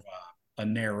definitely more of a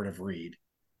narrative read.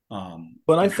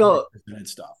 But I felt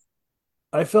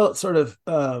sort of,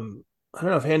 I don't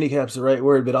know if handicap's the right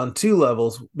word, but on two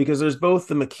levels, because there's both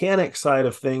the mechanic side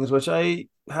of things, which I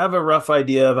have a rough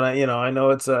idea of, and I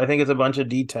know I think it's a bunch of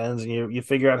D10s, and you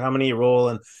figure out how many you roll,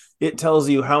 and it tells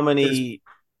you how many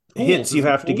hits you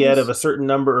have to get of a certain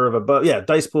number of above. Yeah,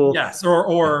 dice pool. Yes,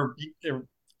 or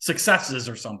successes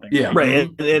or something. Yeah, right.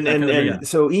 And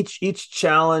so each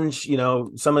challenge,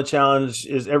 some challenge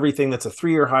is everything that's a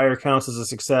 3 or higher counts as a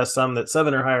success. Some that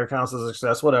 7 or higher counts as a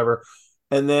success. Whatever.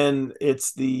 And then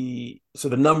it's the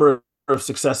number of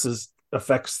successes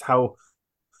affects how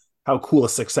cool a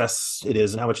success it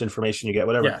is and how much information you get,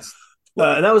 whatever. Yes.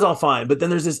 And that was all fine. But then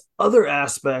there's this other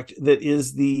aspect that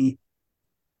is the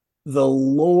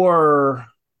lore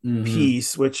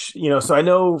piece, which, so I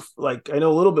know a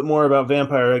little bit more about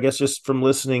Vampire, I guess, just from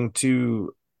listening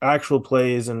to actual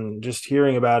plays and just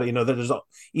hearing about it, that there's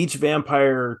each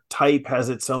vampire type has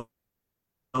its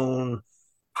own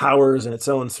powers and its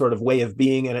own sort of way of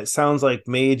being, and it sounds like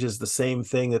mage is the same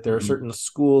thing, that there are certain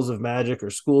schools of magic or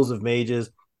schools of mages,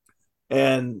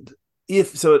 and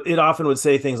it often would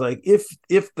say things like if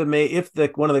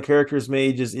one of the characters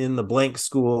mage is in the blank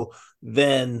school,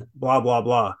 then blah blah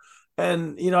blah,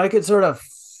 and I could sort of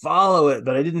follow it,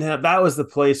 but I didn't have, that was the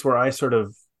place where I sort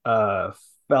of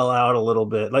fell out a little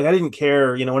bit. Like I didn't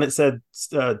care, when it said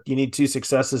you need 2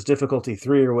 successes, difficulty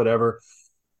 3 or whatever.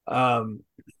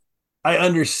 I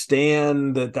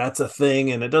understand that that's a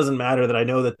thing, and it doesn't matter that I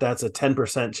know that that's a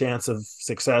 10% chance of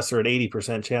success or an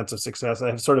 80% chance of success. I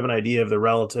have sort of an idea of the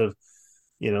relative,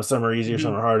 some are easier,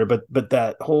 some are harder, but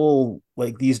that whole,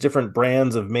 like, these different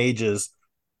brands of mages,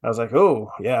 I was like, oh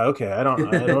yeah, okay. I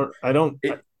don't.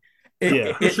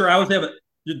 Yeah, for sure. I was having,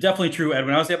 you're definitely true,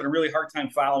 Edwin. I was having a really hard time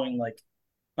following what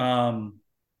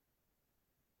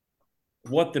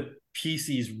the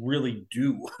PCs really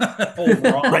do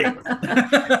overall, right?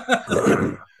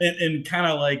 and kind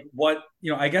of like what,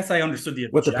 I guess I understood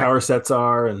what the power sets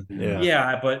are, and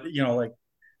but like,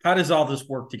 how does all this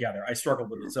work together? I struggled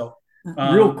with it. So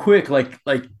real quick, like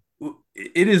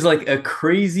it is like a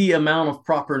crazy amount of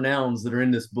proper nouns that are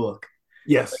in this book.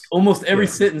 Yes, like almost every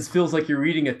sentence feels like you're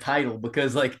reading a title,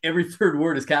 because like every third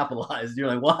word is capitalized. You're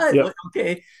like, what? Yep.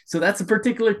 Okay, so that's a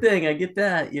particular thing. I get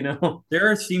that.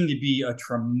 There seemed to be a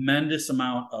tremendous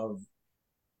amount of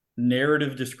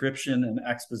narrative description and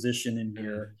exposition in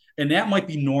here, and that might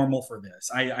be normal for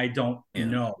this. I don't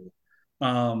know.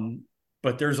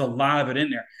 but there's a lot of it in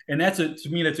there, and to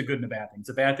me that's a good and a bad thing. It's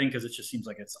a bad thing because it just seems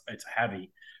like it's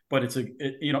heavy, but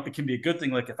it can be a good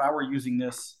thing. Like if I were using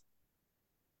this,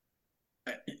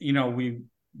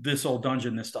 this old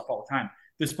dungeon, this stuff all the time.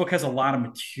 This book has a lot of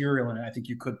material in it. I think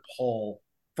you could pull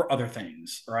for other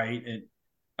things, right?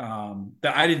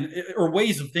 That I didn't, or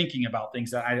ways of thinking about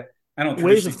things that I don't.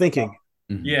 Ways of thinking.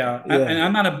 Yeah. And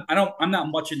I'm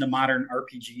not much into modern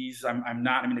RPGs. I'm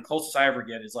not. I mean, the closest I ever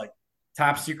get is like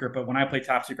Top Secret. But when I play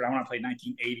Top Secret, I want to play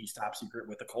 1980s Top Secret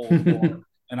with the Cold War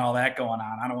and all that going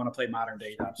on. I don't want to play modern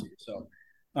day Top Secret. So,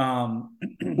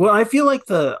 well, I feel like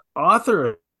the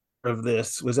author of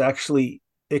this was actually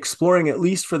exploring, at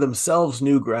least for themselves,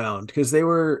 new ground, because they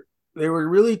were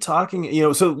really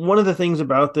talking. So one of the things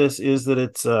about this is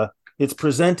that it's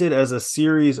presented as a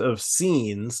series of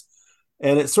scenes,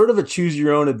 and it's sort of a choose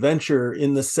your own adventure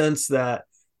in the sense that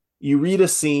you read a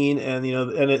scene and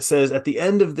it says at the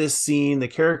end of this scene, the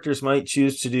characters might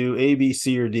choose to do A, B,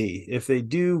 C, or D. If they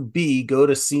do B, go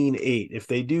to scene 8. If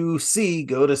they do C,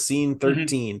 go to scene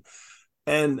 13. Mm-hmm.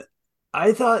 And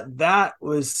I thought that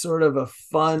was sort of a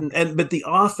fun, but the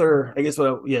author, I guess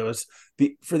for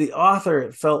the author,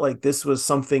 it felt like this was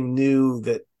something new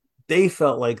that they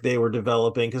felt like they were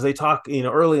developing, because they talk,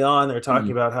 early on, they're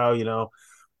talking about how,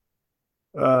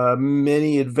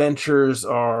 many adventures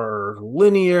are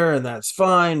linear and that's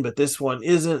fine, but this one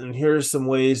isn't. And here's some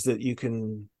ways that you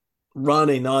can run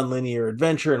a non-linear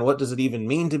adventure. And what does it even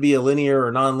mean to be a linear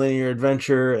or non-linear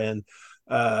adventure? And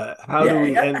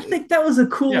I think that was a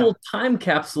cool time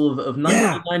capsule of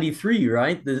 1993,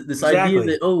 right? This idea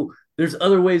that, there's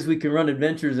other ways we can run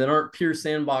adventures that aren't pure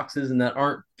sandboxes and that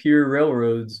aren't pure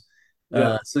railroads.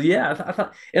 I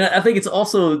thought, and I think it's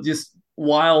also just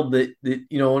wild that and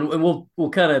we'll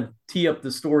kind of tee up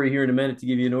the story here in a minute to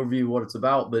give you an overview of what it's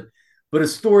about, but a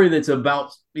story that's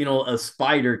about a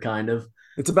spider kind of.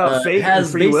 It's about fate has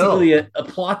and free basically will. a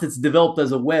plot that's developed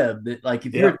as a web that, like,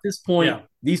 if you're at this point,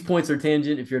 these points are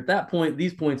tangent. If you're at that point,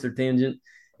 these points are tangent,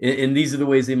 and these are the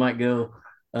ways they might go.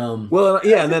 And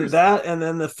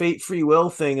then the fate free will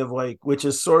thing of which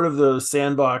is sort of the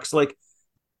sandbox. Like,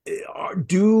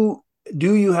 do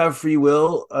you have free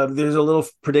will? There's a little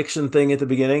prediction thing at the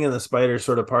beginning, and the spider's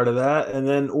sort of part of that. And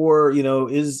then,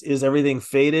 is everything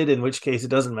fated? In which case, it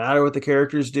doesn't matter what the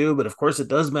characters do, but of course, it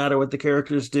does matter what the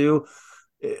characters do.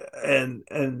 And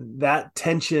that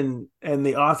tension, and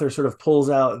the author sort of pulls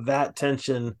out that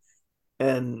tension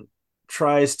and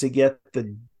tries to get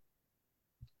the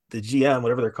GM,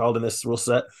 whatever they're called in this rule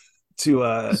set,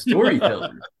 to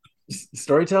storyteller.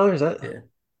 Storyteller, is that? Yeah.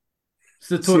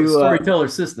 It's a storyteller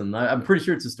system. I'm pretty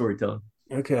sure it's a storyteller.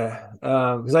 Okay,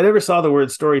 because I never saw the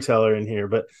word storyteller in here,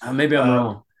 but maybe I'm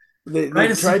wrong. They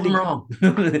tried to wrong.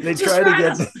 They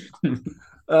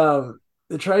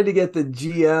tried to get the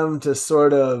GM to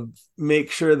sort of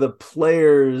make sure the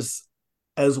players,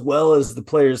 as well as the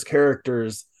players'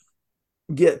 characters,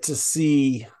 get to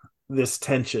see this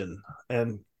tension,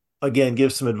 and again,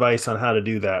 give some advice on how to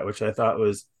do that, which I thought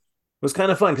was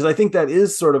kind of fun, because I think that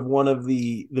is sort of one of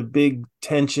the big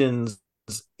tensions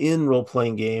in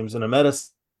role-playing games in a meta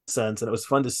sense, and it was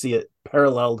fun to see it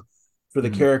paralleled for the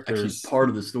characters. Actually, part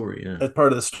of the story, yeah. As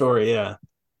part of the story, yeah.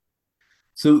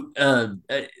 So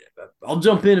I'll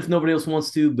jump in if nobody else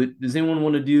wants to, but does anyone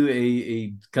want to do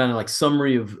a kind of like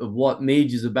summary of what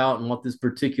Mage is about and what this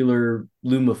particular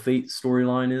Loom of Fate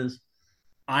storyline is?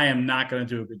 I am not going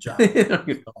to do a good job. So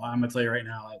I'm going to tell you right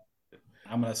now,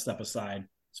 I'm going to step aside.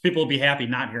 So people will be happy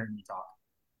not hearing me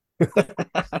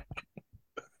talk.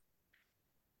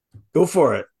 Go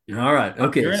for it. All right.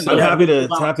 Okay. So I'm happy to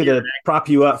prop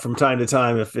you up from time to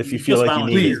time if you feel like you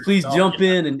need it. Please jump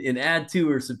in and add to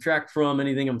or subtract from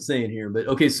anything I'm saying here. But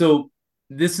okay, so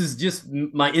this is just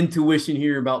my intuition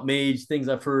here about Mage, things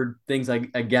I've heard, things I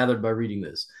gathered by reading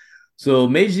this. So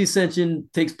Mage the Ascension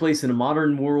takes place in a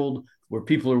modern world where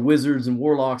people are wizards and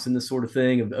warlocks and this sort of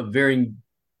thing of varying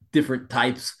different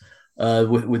types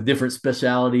with different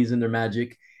specialities in their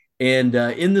magic. And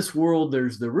in this world,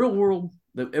 there's the real world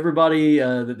that everybody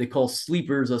that they call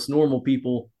sleepers, us normal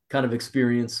people, kind of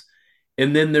experience.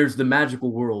 And then there's the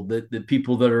magical world that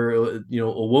people that are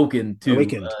awakened to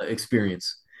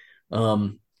experience.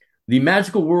 The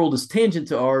magical world is tangent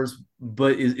to ours,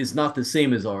 but is not the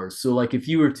same as ours. So like if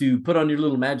you were to put on your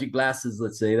little magic glasses,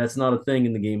 let's say, that's not a thing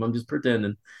in the game, I'm just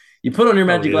pretending. You put on your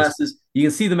magic glasses, you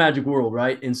can see the magic world,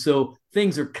 right? And so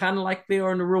things are kind of like they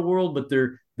are in the real world, but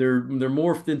they're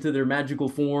morphed into their magical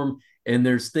form. And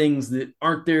there's things that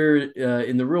aren't there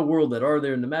in the real world that are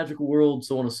there in the magical world,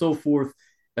 so on and so forth.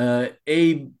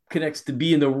 A connects to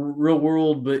B in the real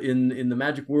world, but in the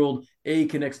magic world, A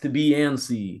connects to B and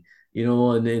C.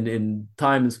 and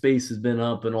time and space has been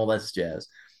up and all that jazz.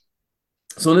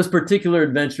 So in this particular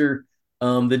adventure,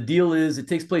 the deal is it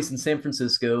takes place in San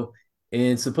Francisco,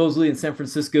 and supposedly in San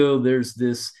Francisco, there's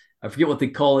this, I forget what they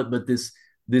call it, but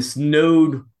this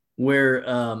node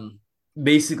where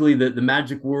basically the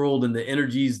magic world and the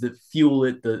energies that fuel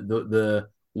it, the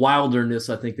wilderness,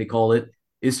 I think they call it,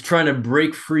 is trying to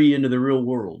break free into the real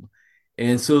world.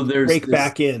 And so there's break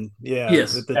back in. Yeah.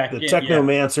 Yes. The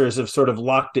technomancers have sort of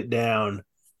locked it down.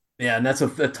 Yeah, and that's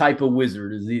a type of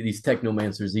wizard, is these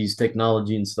technomancers, these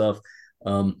technology and stuff.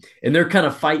 And they're kind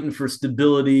of fighting for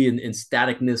stability and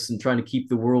staticness and trying to keep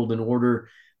the world in order.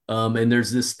 And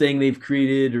there's this thing they've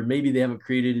created, or maybe they haven't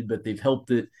created it, but they've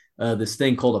helped it, this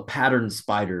thing called a pattern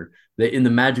spider, that in the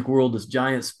magic world, this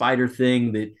giant spider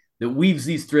thing that weaves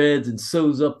these threads and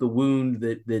sews up the wound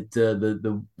that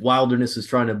the wilderness is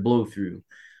trying to blow through.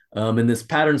 And this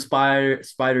pattern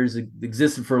spiders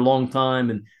existed for a long time,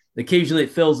 and occasionally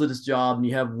it fails at its job, and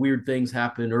you have weird things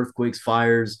happen, earthquakes,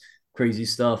 fires, crazy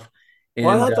stuff. And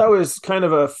I thought that was kind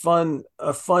of a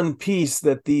fun piece,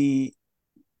 that the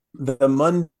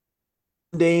mundane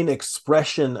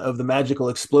expression of the magical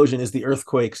explosion is the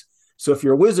earthquakes. So if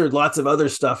you're a wizard, lots of other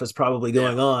stuff is probably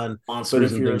going on.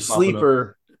 Monsters, but if you're a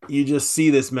sleeper, you just see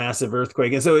this massive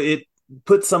earthquake. And so it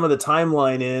puts some of the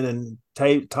timeline in and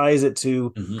ties it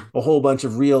to a whole bunch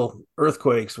of real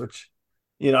earthquakes, which,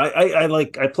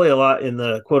 I play a lot in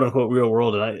the quote unquote real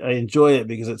world, and I enjoy it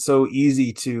because it's so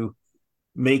easy to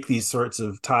make these sorts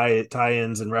of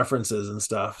tie-ins and references and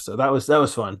stuff. So that was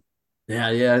fun.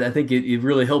 Yeah. I think it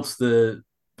really helps the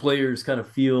players kind of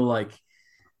feel like,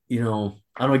 I don't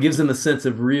know, it gives them a sense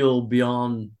of real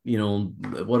beyond,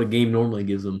 what a game normally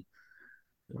gives them.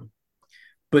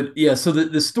 But yeah, so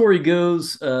the story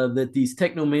goes that these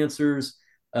technomancers,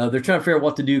 they're trying to figure out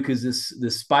what to do because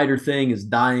this spider thing is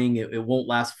dying. It won't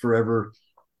last forever.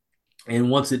 And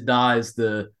once it dies,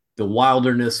 the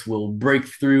wilderness will break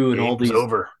through, and all these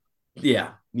over.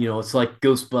 Yeah, it's like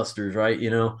Ghostbusters, right?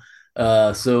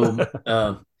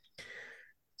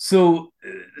 So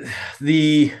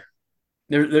the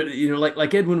there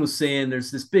like Edwin was saying,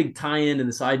 there's this big tie-in and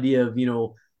this idea of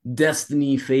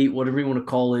destiny, fate, whatever you want to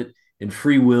call it, and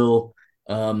free will.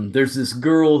 There's this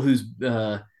girl who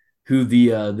the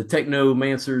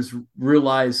technomancers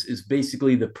realize is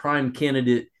basically the prime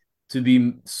candidate to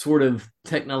be sort of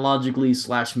technologically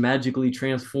 / magically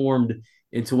transformed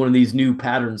into one of these new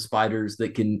pattern spiders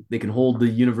that can hold the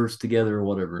universe together or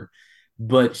whatever.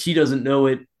 But she doesn't know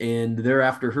it, and they're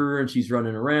after her, and she's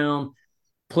running around.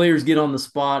 Players get on the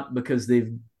spot because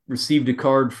they've received a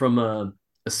card from a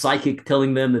psychic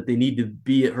telling them that they need to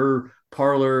be at her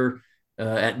parlor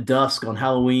at dusk on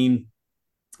Halloween.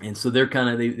 And so they're kind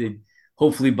of, they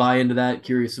hopefully buy into that,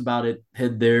 curious about it,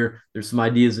 head there. There's some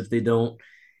ideas if they don't.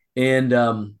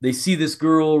 And they see this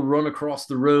girl run across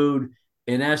the road.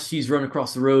 And as she's run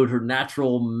across the road, her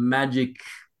natural magic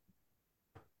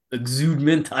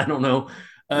exudement, I don't know,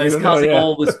 is causing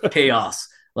all this chaos.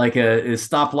 Like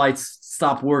stoplights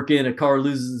stop working, a car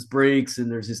loses its brakes,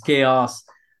 and there's this chaos.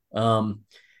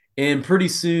 And pretty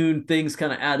soon things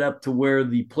kind of add up to where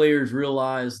the players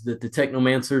realize that the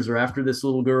technomancers are after this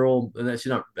little girl, and that's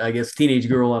not, I guess, teenage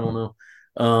girl, I don't know.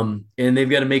 And they've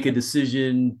got to make a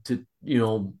decision to,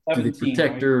 do they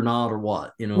protect her or not, or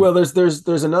what, Well,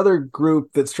 there's another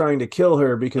group that's trying to kill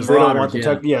her because they don't want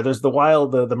the there's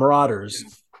the Marauders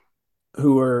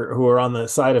who are on the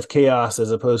side of chaos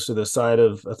as opposed to the side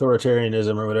of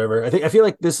authoritarianism or whatever. I feel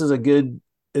like this is a good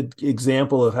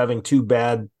example of having two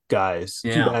bad guys,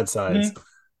 two bad sides,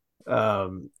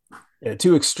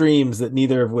 two extremes that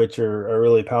neither of which are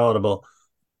really palatable.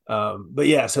 But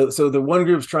yeah, so the one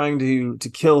group's trying to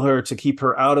kill her to keep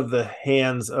her out of the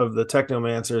hands of the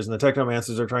technomancers, and the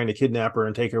technomancers are trying to kidnap her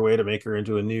and take her away to make her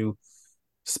into a new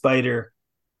spider.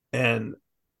 And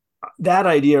that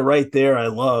idea right there, I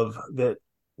love that.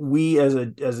 We as a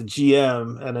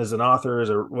GM and as an author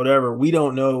or whatever, we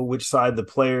don't know which side the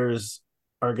players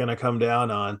are going to come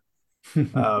down on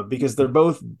because they're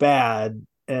both bad.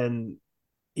 And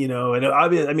and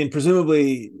obviously, I mean,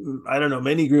 presumably, I don't know,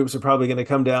 many groups are probably going to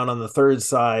come down on the third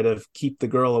side of keep the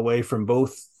girl away from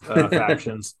both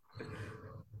factions,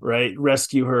 right?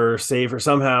 Rescue her, save her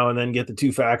somehow, and then get the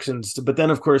two factions. But then,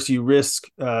 of course, you risk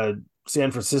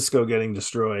San Francisco getting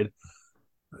destroyed.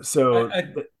 So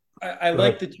I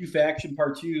like the two faction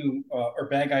part too, or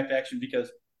bad guy faction,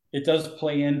 because it does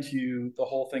play into the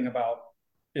whole thing about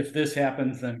if this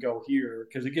happens, then go here,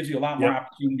 because it gives you a lot more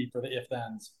opportunity for the if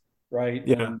thens. Right.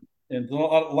 Yeah. And a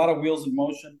lot of wheels in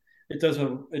motion. It does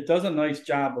a nice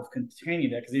job of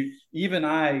containing that, because even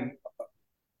I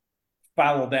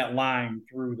followed that line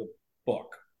through the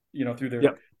book, through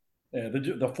their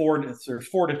there's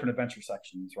 4 different adventure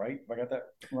sections, right? If I got that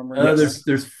remember?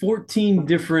 There's 14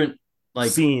 different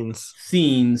like scenes,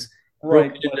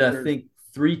 right? Into, I think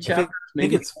 3 chapters,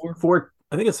 maybe it's 4.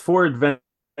 I think it's 4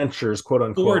 adventures, quote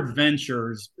unquote. 4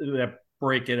 adventures that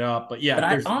break it up. But yeah, but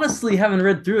I honestly haven't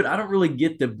read through it. I don't really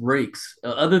get the breaks,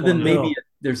 other than maybe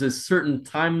there's a certain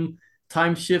time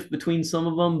shift between some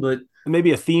of them, but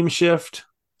maybe a theme shift.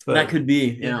 But that could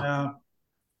be, yes,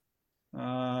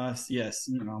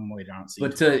 I'm way down.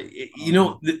 But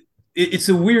it's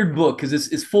a weird book because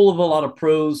it's full of a lot of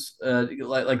prose,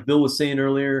 like Bill was saying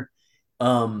earlier,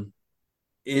 and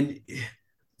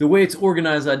the way it's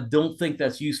organized, I don't think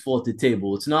that's useful at the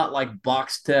table. It's not like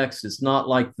box text. It's not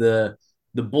like the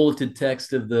bulleted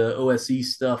text of the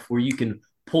OSE stuff where you can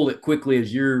pull it quickly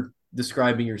as you're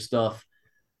describing your stuff.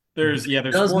 There's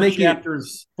 4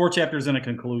 chapters, 4 chapters and a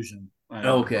conclusion.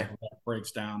 Okay, that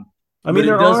breaks down. I mean, it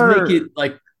does make it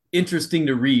like interesting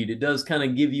to read. It does kind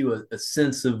of give you a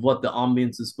sense of what the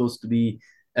ambience is supposed to be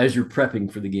as you're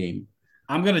prepping for the game.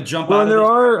 I'm going to jump out.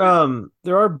 Well,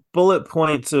 there are bullet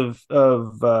points of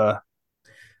like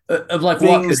what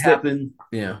could happen.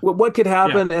 What could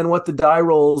happen and what the die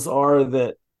rolls are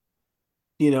that,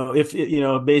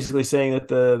 if basically saying that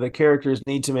the characters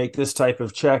need to make this type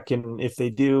of check, and if they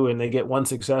do and they get 1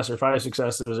 success or 5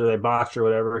 successes or they botch or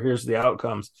whatever, here's the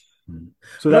outcomes.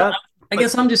 So I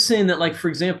guess I'm just saying that, like, for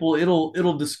example,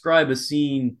 it'll describe a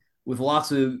scene with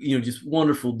lots of just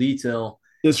wonderful detail.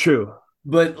 It's true.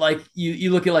 But like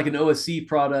you look at like an OSC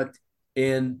product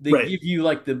and they give you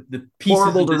like the pieces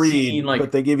horrible of the to read, scene, like,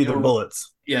 but they give you the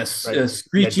bullets. Yes,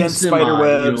 screeching spider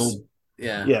webs. Which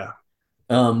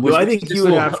I think you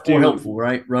would have to more helpful,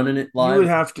 right? Running it live. You would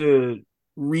have to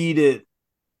read it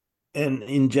and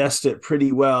ingest it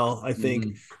pretty well, I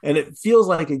think. And it feels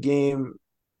like a game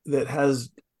that has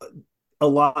a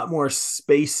lot more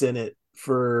space in it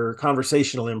for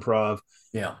conversational improv.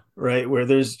 Yeah. Right. Where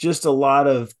there's just a lot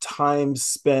of time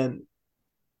spent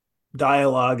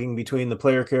dialoguing between the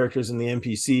player characters and the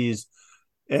NPCs.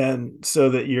 And so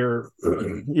that you're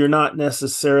not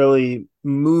necessarily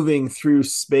moving through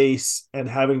space and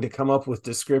having to come up with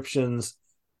descriptions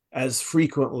as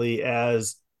frequently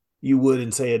as you would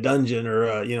in, say, a dungeon or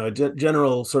a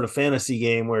general sort of fantasy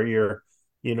game where you're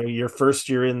in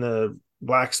the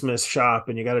blacksmith shop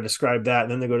and you got to describe that,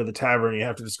 and then they go to the tavern, you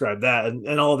have to describe that,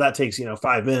 and all of that takes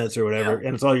 5 minutes or whatever,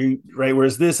 and it's all you, right?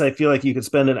 Whereas this, I feel like you could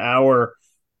spend an hour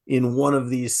in one of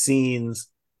these scenes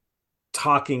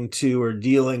talking to or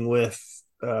dealing with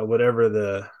whatever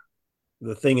the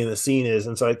thing in the scene is.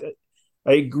 And so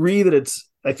I agree that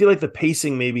I feel like the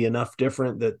pacing may be enough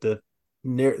different that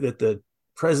the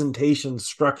presentation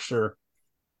structure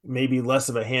may be less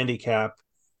of a handicap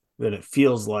than it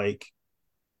feels like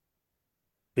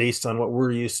based on what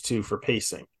we're used to for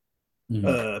pacing.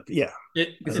 That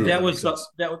was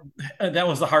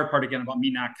the hard part again about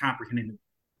me not comprehending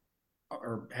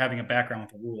or having a background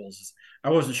with the rules. I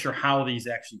wasn't sure how these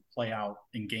actually play out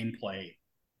in gameplay.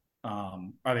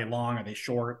 Are they long? Are they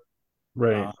short?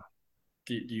 Right.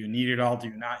 Do you need it all? Do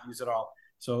you not use it all?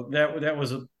 So that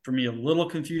was for me a little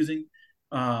confusing.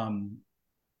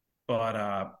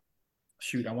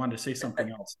 Shoot, I wanted to say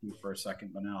something else for a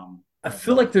second, but now I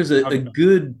feel like there's a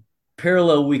good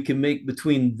parallel we can make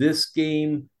between this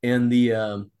game and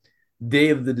the Day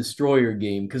of the Destroyer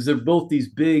game, because they're both these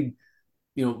big,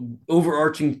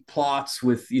 overarching plots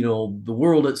with the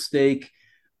world at stake.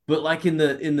 But like in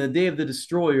the Day of the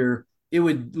Destroyer, it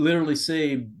would literally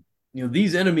say,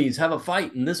 these enemies have a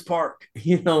fight in this park,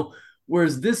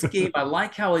 Whereas this game, I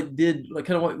like how it did, like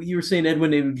kind of what you were saying,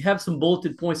 Edwin. It would have some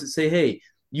bulleted points that say, hey,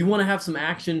 you want to have some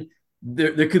action,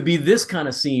 there could be this kind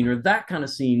of scene or that kind of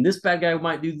scene. This bad guy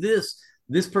might do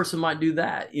this person might do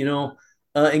that,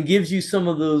 and gives you some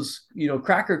of those,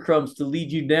 cracker crumbs to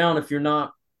lead you down if you're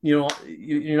not,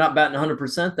 you're not batting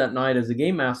 100% that night as a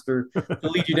game master, to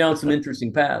lead you down some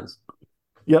interesting paths.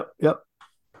 Yep.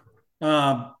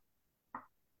 Now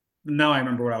I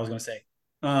remember what I was going to say.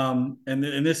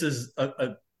 And this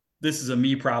is a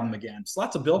me problem again. It's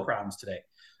lots of Bill problems today.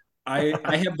 I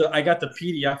got the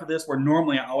PDF of this, where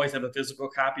normally I always have a physical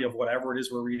copy of whatever it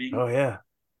is we're reading. Oh yeah.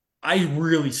 I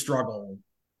really struggle.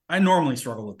 I normally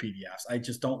struggle with PDFs. I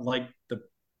just don't like the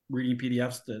reading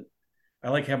PDFs. I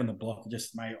like having the book,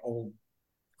 just my old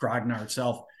grognard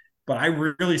self. But I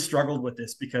really struggled with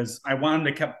this because I wanted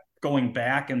to keep going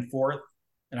back and forth,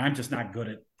 and I'm just not good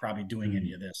at probably doing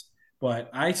any of this.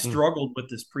 But I struggled with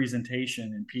this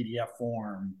presentation in PDF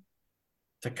form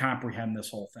to comprehend this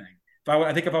whole thing.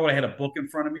 I think if I would have had a book in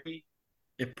front of me,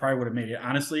 it probably would have made it,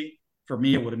 honestly, for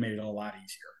me, it would have made it a lot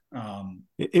easier.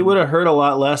 It would have hurt a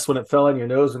lot less when it fell on your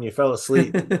nose when you fell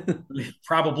asleep.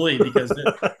 Probably, because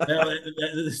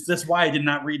that's why I did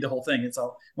not read the whole thing. And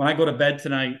so when I go to bed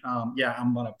tonight,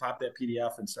 I'm going to pop that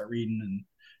PDF and start reading and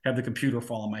have the computer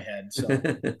fall on my head. So,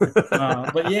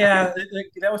 but yeah,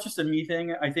 that was just a me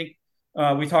thing. I think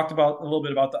we talked about a little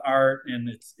bit about the art, and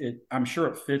I'm sure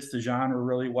it fits the genre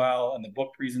really well and the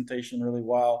book presentation really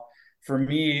well. For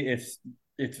me,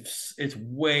 it's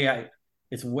way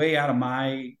out of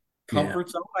my comfort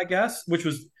zone, I guess, which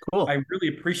was cool. I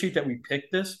really appreciate that we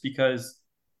picked this, because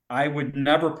I would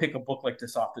never pick a book like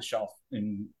this off the shelf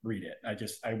and read it.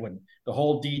 I wouldn't. The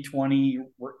whole D20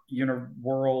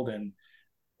 world and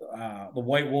the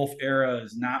White Wolf era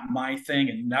is not my thing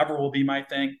and never will be my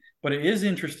thing. But it is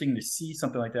interesting to see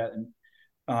something like that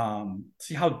and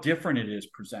see how different it is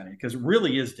presented, because it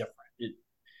really is different.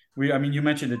 You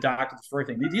mentioned the Doctor Story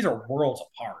thing. These are worlds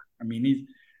apart. I mean,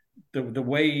 the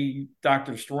way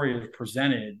Doctor Story is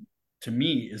presented to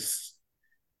me is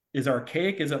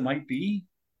archaic as it might be.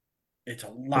 It's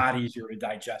a lot easier to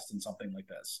digest than something like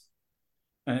this.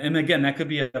 And again, that could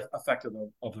be an effect of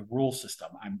the rule system.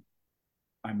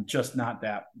 I'm just not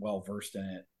that well versed in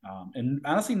it, and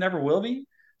honestly, never will be.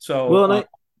 So, well,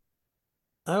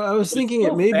 I was thinking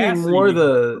it may be more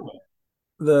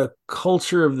the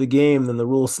culture of the game than the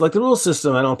rules. Like the rule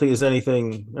system, I don't think is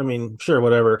anything. I mean, sure,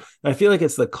 whatever. I feel like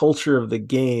it's the culture of the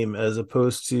game as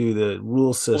opposed to the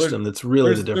rule system that's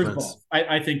really the difference.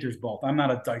 I think there's both. I'm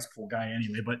not a dice pool guy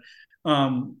anyway, but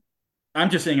I'm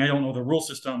just saying I don't know the rule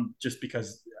system just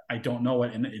because I don't know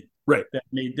it, and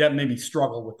that made me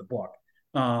struggle with the book.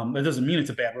 That doesn't mean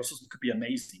it's a bad rule system. It could be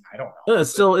amazing. I don't know.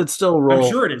 It's still roll. I'm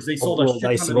sure it is. They sold a shit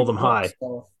dice and rolled them high.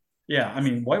 So, yeah, I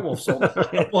mean, White Wolf sold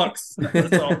books,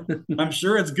 so I'm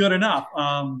sure it's good enough.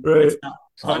 It's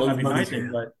not my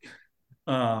thing,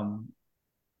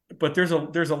 but there's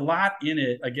a lot in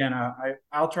it. Again,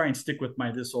 I'll try and stick with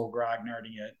my this old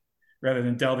grognarding it rather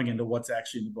than delving into what's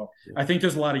actually in the book. I think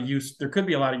there's a lot of use. There could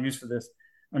be a lot of use for this.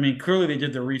 I mean, clearly they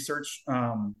did the research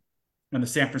in the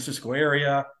San Francisco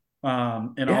area. I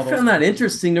found that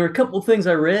interesting. There were a couple of things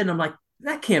I read, and I'm like,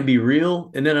 that can't be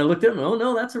real. And then I looked at them. Oh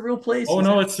no, that's a real place. Oh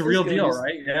no, it's the real deal,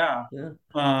 right? Yeah.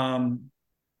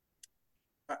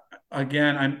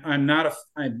 Again, I'm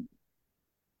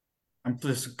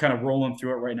just kind of rolling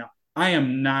through it right now. I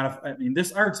am not. I mean,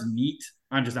 this art's neat.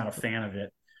 I'm just not a fan of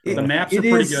it. The maps are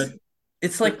pretty good.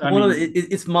 It's like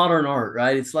it's modern art,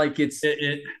 right? It's like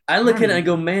I look at it and I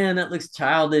go, man, that looks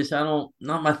childish. Not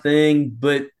my thing.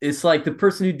 But it's like the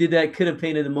person who did that could have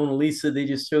painted the Mona Lisa. They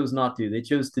just chose not to. They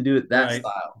chose to do it that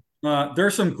style.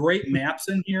 There's some great maps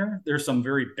in here. There's some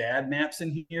very bad maps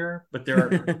in here, but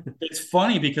it's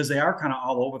funny because they are kind of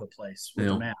all over the place with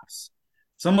the maps.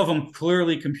 Some of them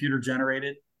clearly computer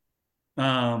generated.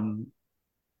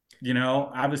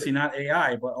 Obviously not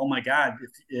AI, but oh my God,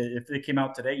 if it came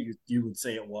out today, you would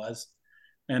say it was.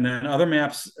 And then other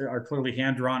maps are clearly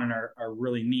hand drawn and are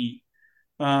really neat.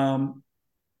 The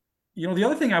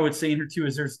other thing I would say in here too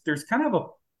is there's kind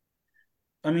of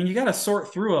you got to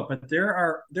sort through it, but there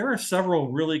are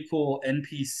several really cool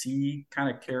NPC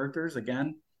kind of characters.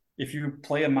 Again, if you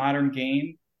play a modern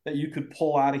game that you could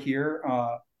pull out of here,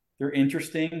 they're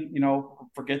interesting.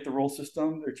 Forget the rule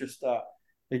system. They're just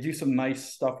they do some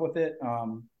nice stuff with it.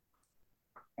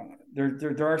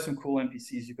 There are some cool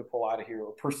NPCs you could pull out of here,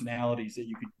 or personalities that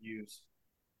you could use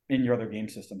in your other game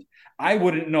systems. I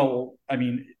wouldn't know. I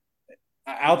mean,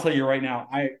 I'll tell you right now.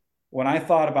 When I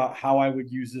thought about how I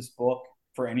would use this book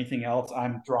for anything else,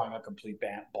 I'm drawing a complete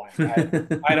blank.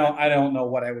 I don't know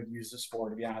what I would use this for,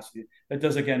 to be honest with you. That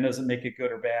doesn't make it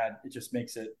good or bad. It just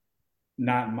makes it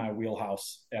not in my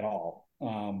wheelhouse at all.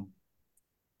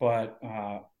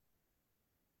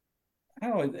 I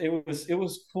don't know. It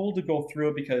was cool to go through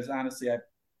it because honestly,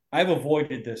 I've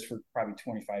avoided this for probably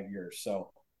 25 years.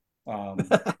 So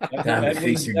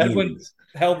Edwin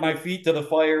held my feet to the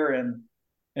fire,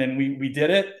 and we did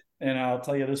it. And I'll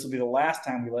tell you, this will be the last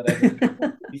time we let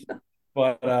Edwin.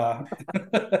 But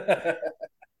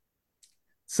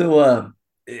so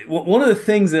one of the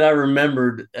things that I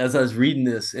remembered as I was reading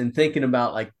this and thinking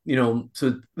about, so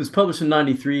it was published in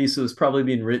 93, so it's probably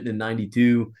being written in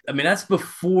 92. I mean, that's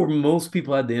before most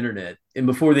people had the internet and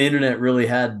before the internet really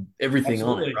had everything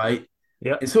on it, right?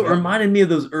 Yeah. And so it reminded me of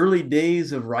those early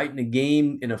days of writing a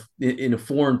game in a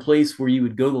foreign place where you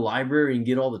would go to the library and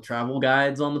get all the travel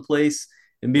guides on the place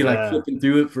and be like flipping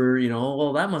through it for,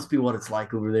 well, that must be what it's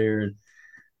like over there. And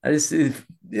it was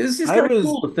just kind of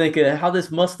cool to think of how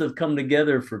this must have come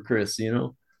together for Chris,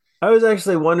 I was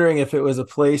actually wondering if it was a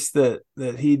place that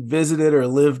he'd visited or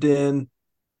lived in,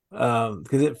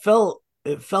 because it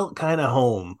felt kind of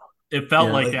home. It felt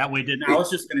Yeah, like that way, didn't it? I was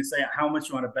just going to say, how much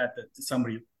you want to bet that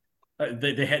somebody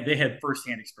they had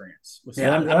firsthand experience with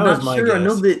Yeah, That- I'm that was not my sure. I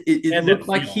know guess. that it Had that looked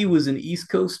like feel. he was an East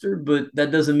Coaster, but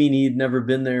that doesn't mean he'd never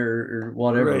been there or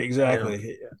whatever. Right,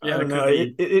 exactly. Yeah, I don't it know.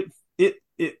 could be. It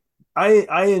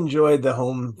I enjoyed the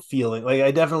home feeling. Like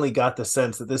I definitely got the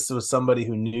sense that this was somebody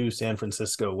who knew San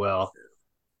Francisco well.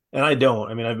 And I don't.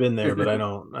 I mean, I've been there, but I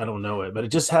don't know it. But it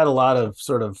just had a lot of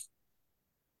sort of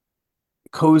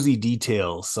cozy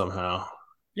details somehow.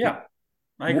 Yeah,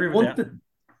 I agree with that.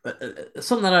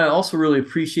 Something that I also really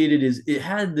appreciated is it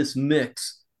had this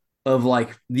mix of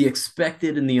like the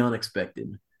expected and the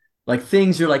unexpected. Like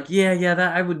things you're like, yeah,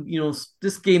 that I would,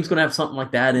 this game's gonna have something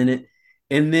like that in it.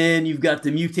 And then you've got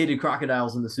the mutated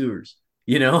crocodiles in the sewers,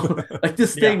 like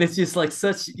this thing Yeah. that's just like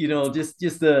such,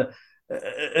 just a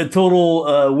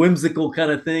total whimsical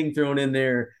kind of thing thrown in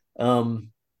there. The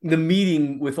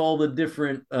meeting with all the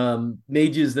different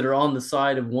mages that are on the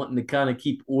side of wanting to kind of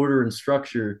keep order and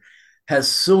structure has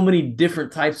so many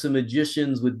different types of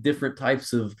magicians with different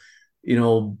types of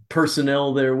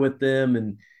personnel there with them.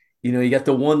 And you got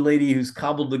the one lady who's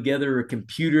cobbled together a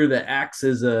computer that acts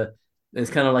as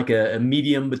kind of like a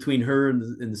medium between her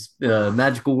and the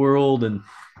magical world. And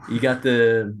you got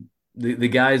the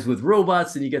guys with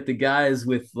robots, and you got the guys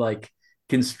with like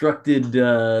constructed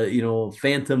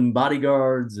phantom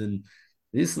bodyguards. And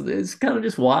it's kind of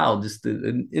just wild, just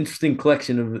an interesting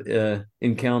collection of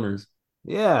encounters.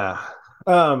 Yeah.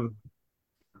 Um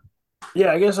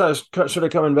yeah, I guess I was sort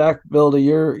of coming back, Bill, to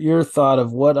your thought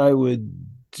of what I would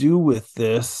do with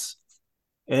this.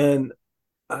 And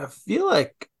I feel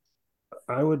like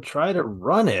I would try to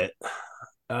run it.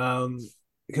 Um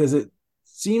because it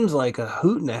seems like a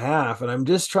hoot and a half, and I'm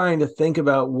just trying to think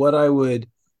about what I would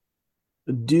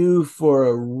do for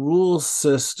a rule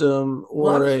system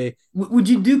or a Would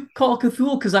you do Call of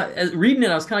Cthulhu? Because reading it,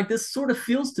 I was kind of like, this sort of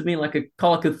feels to me like a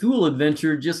Call of Cthulhu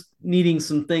adventure, just needing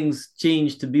some things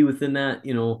changed to be within that,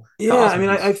 yeah, I mean,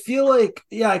 cosmos. I feel like,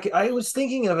 yeah, I was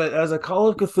thinking of it as a Call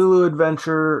of Cthulhu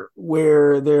adventure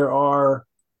where there are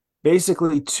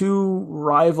basically two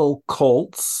rival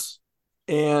cults,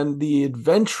 and the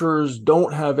adventurers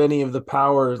don't have any of the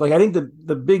powers. Like, I think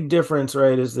the big difference,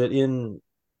 right, is that in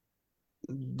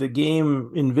the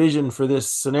game envisioned for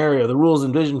this scenario, the rules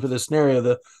envisioned for this scenario,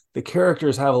 the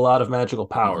characters have a lot of magical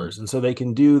powers, and so they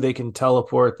can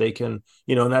teleport, they can,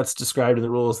 and that's described in the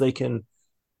rules.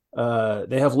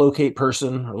 They have locate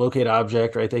person or locate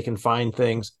object, right? They can find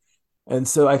things. And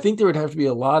so I think there would have to be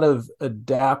a lot of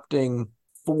adapting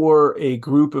for a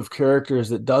group of characters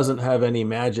that doesn't have any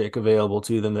magic available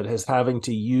to them, that has having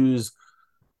to use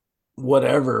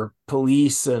whatever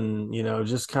police and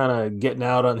just kind of getting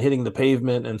out on hitting the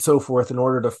pavement and so forth in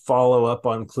order to follow up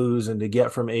on clues and to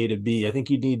get from A to B. I think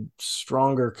you need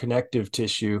stronger connective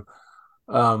tissue.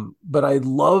 But I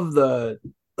love the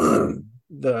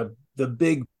the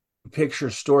big picture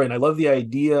story, and I love the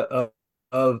idea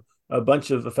of a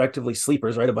bunch of effectively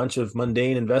sleepers, right? A bunch of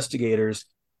mundane investigators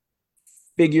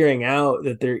figuring out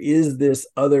that there is this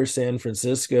other San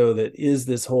Francisco, that is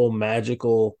this whole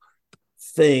magical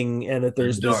thing, and that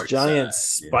there's this giant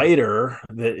spider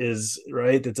that is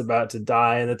right, that's about to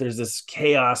die, and that there's this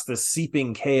chaos, this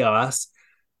seeping chaos.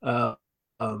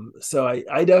 So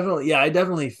I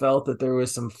definitely felt that there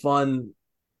was some fun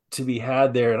to be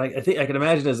had there, and I think I can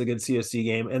imagine it as a good COC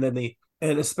game. And then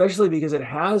and especially because it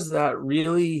has that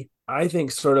really, I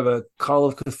think, sort of a Call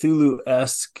of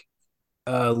Cthulhu-esque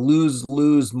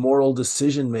lose moral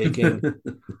decision making.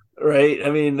 Right? I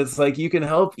mean, it's like you can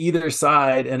help either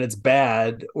side and it's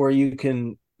bad, or you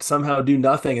can somehow do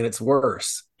nothing and it's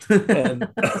worse. And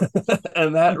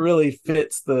and that really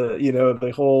fits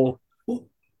the whole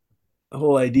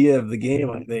idea of the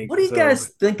game, I think. What do you So guys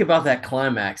think about that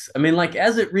climax? I mean, like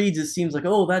as it reads, it seems like,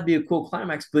 oh, that'd be a cool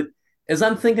climax. But as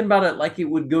I'm thinking about it, like it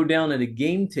would go down at a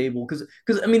game table, because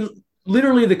I mean,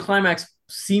 literally the climax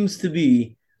seems to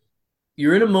be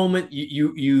you're in a moment,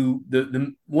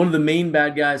 the one of the main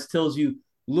bad guys tells you,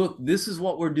 look, this is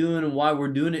what we're doing and why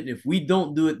we're doing it. And if we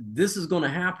don't do it, this is going to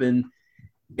happen.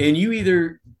 And you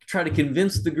either try to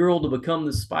convince the girl to become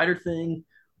the spider thing,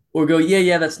 or go,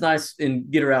 yeah, that's nice,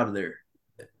 and get her out of there.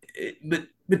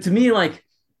 But to me, like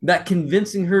that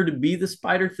convincing her to be the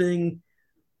spider thing,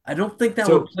 I don't think that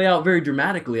would play out very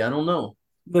dramatically. I don't know.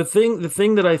 The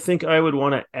thing that I think I would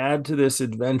want to add to this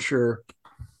adventure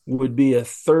would be a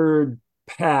third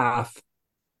path.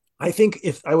 I think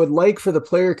if I would like for the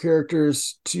player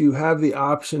characters to have the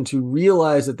option to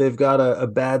realize that they've got a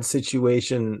bad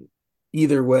situation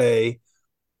either way,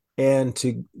 and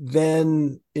to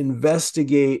then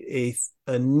investigate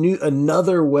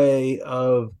another way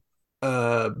of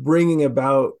bringing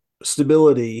about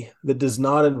stability that does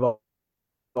not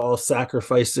involve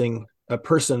sacrificing a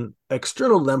person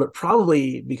external to them, but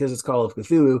probably because it's Call of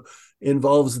Cthulhu,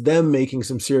 involves them making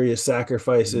some serious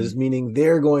sacrifices, meaning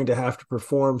they're going to have to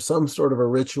perform some sort of a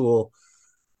ritual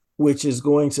which is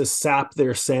going to sap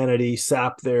their sanity,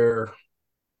 sap their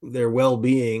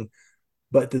well-being,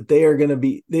 but that they are going to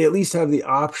be, they at least have the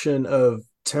option of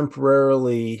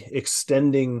temporarily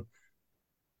extending,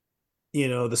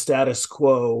 the status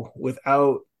quo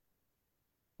without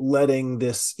letting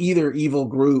this either evil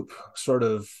group sort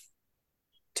of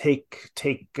take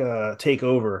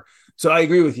over. So I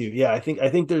agree with you. Yeah, I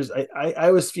think there's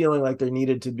I was feeling like there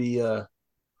needed to be a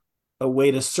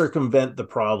way to circumvent the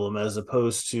problem as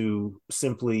opposed to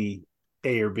simply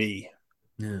A or B.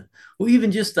 Yeah. Well,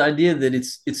 even just the idea that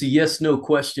it's a yes no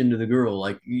question to the girl,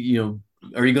 like, are you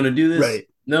going to do this? Right.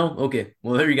 No. Okay.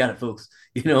 Well, there you got it, folks.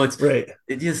 It's right.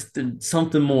 It just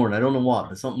something more, and I don't know what,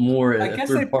 but something more. A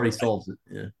third party solves it.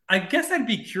 Yeah. I guess I'd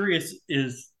be curious: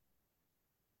 is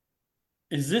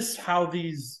this how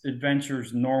these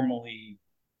adventures normally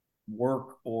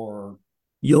work, or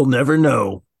you'll never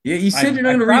know? Yeah, you said you're not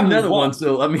going to read another one,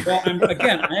 so I mean, well,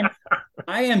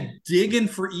 I am digging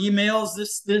for emails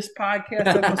this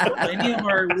podcast. So any of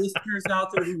our listeners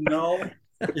out there who know,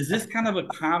 is this kind of a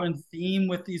common theme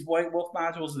with these White Wolf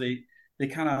modules? They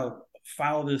kind of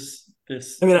follow this.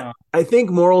 I mean, I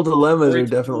think moral dilemmas are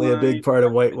definitely a big part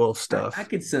of White Wolf stuff. I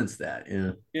could sense that.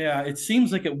 Yeah. Yeah, it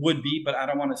seems like it would be, but I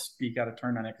don't want to speak out of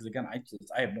turn on it because again,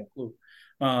 I have no clue.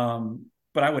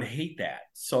 But I would hate that.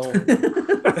 So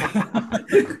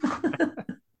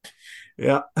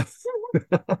yeah.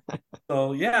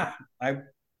 So yeah,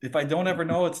 if I don't ever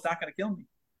know, it's not going to kill me.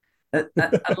 I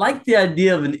like the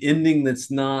idea of an ending that's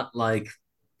not like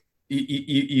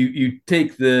you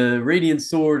take the radiant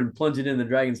sword and plunge it in the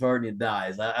dragon's heart and it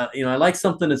dies. I like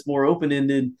something that's more open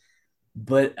ended,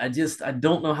 but I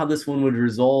don't know how this one would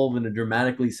resolve in a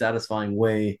dramatically satisfying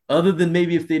way, other than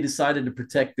maybe if they decided to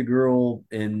protect the girl,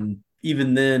 and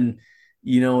even then,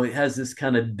 it has this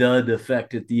kind of dud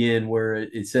effect at the end where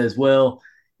it says, well,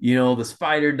 the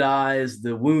spider dies,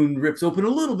 the wound rips open a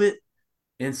little bit,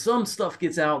 and some stuff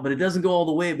gets out, but it doesn't go all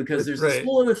the way because there's this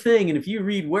whole other thing. And if you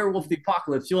read Werewolf the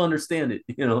Apocalypse, you'll understand it,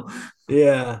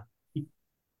 Yeah.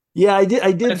 Yeah, I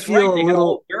did That's feel right. a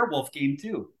little werewolf game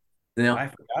too. Yeah. I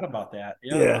forgot about that.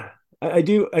 Yeah. I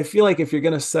do. I feel like if you're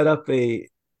going to set up a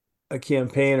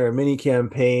campaign or a mini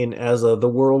campaign as the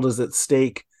world is at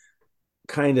stake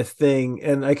kind of thing,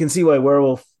 and I can see why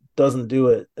Werewolf doesn't do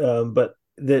it, but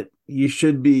that you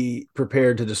should be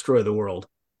prepared to destroy the world.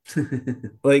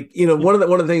 Like, one of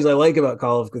the things I like about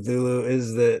Call of Cthulhu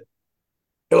is that,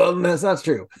 well, that's not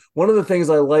true. One of the things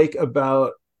I like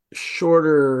about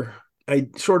shorter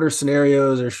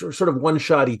scenarios or sort of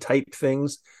one-shotty type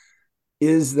things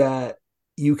is that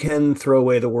you can throw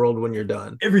away the world when you're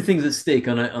done. Everything's at stake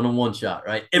on a one shot,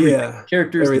 right? Everything. Yeah.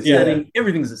 Characters, setting,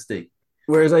 everything's at stake.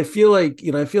 Whereas I feel like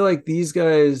these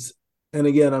guys, and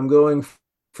again, I'm going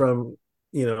from,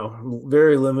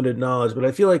 very limited knowledge, but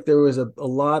I feel like there was a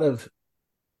lot of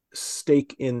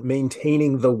stake in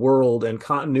maintaining the world and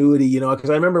continuity, because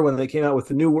I remember when they came out with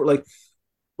the new world,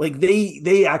 like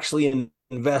they actually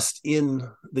invest in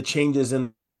the changes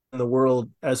in the world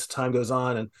as time goes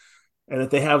on, and that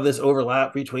they have this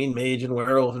overlap between mage and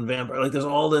werewolf and vampire. Like there's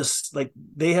all this, like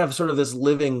they have sort of this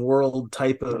living world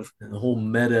type of the whole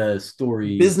meta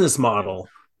story business model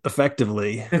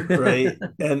effectively, right?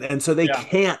 and so they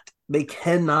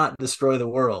cannot destroy the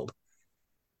world.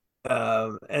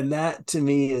 And that to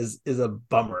me is a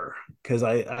bummer, because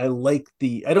I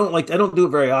don't do it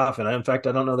very often. In fact,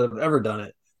 I don't know that I've ever done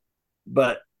it,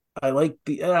 but I like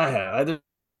there's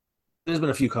been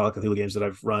a few Call of Cthulhu games that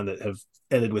I've run that have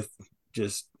ended with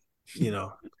just,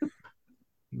 God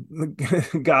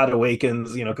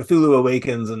awakens, Cthulhu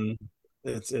awakens, and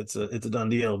it's a done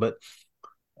deal. But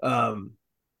I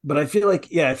feel like,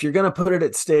 if you're gonna put it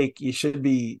at stake, you should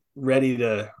be ready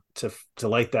to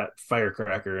light that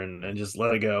firecracker and just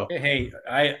let it go. Hey,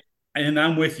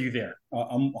 I'm with you there.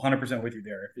 I'm 100% with you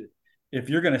there. If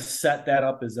you're going to set that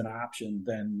up as an option,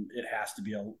 then it has to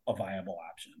be a viable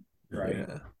option, right?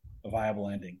 Yeah. A viable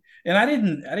ending. And I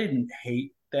didn't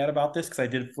hate that about this, because I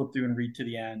did flip through and read to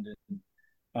the end,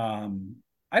 and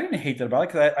I didn't hate that about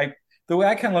it, because the way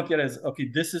I kind of look at it is, okay,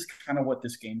 this is kind of what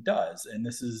this game does, and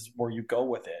this is where you go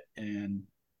with it. And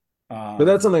but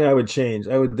that's something I would change.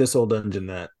 I would thisoldungeon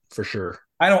that for sure.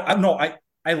 I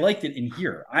liked it in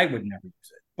here. I would never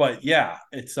use it, but yeah,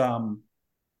 it's I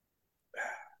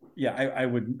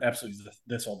would absolutely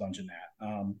thisoldungeon that.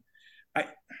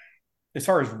 as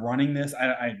far as running this,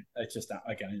 I it's just not,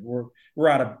 again, we're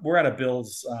out of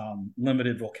Bill's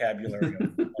limited vocabulary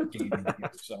of gaming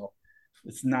here, so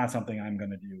it's not something I'm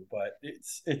going to do. But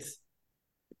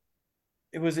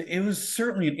it was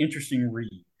certainly an interesting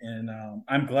read, and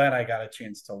I'm glad I got a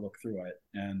chance to look through it.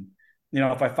 And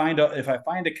if I find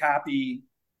a copy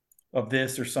of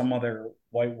this or some other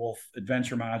White Wolf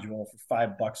adventure module for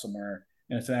 $5 somewhere,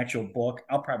 and it's an actual book,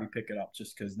 I'll probably pick it up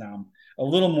just because now I'm a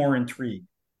little more intrigued.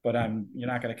 But you're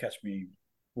not going to catch me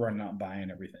running out and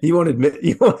buying everything. You won't admit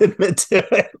to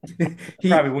it.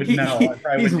 Probably wouldn't know.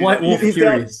 He's White Wolf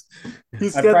curious.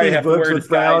 He's got these books with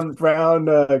brown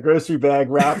grocery bag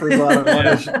wrappers on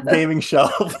his gaming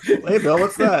shelf. Hey, Bill,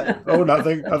 what's that? Oh,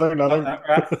 nothing. I'll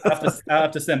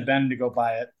have to send Ben to go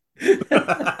buy it.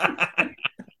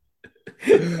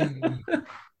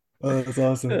 Oh, that's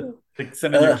awesome. Like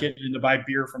sending your kid in to buy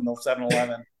beer from the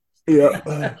 7-Eleven.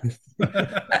 Yeah.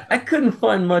 I couldn't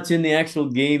find much in the actual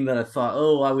game that I thought,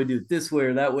 oh, I would do it this way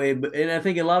or that way. And I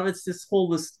think a lot of it's this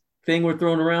thing we're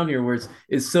throwing around here where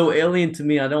it's so alien to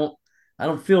me. I don't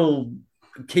feel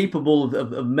capable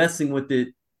of messing with it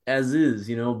as is,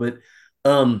 But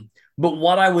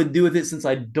what I would do with it, since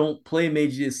I don't play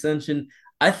Mage the Ascension,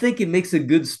 I think it makes a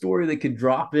good story that could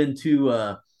drop into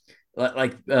for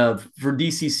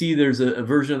DCC. There's a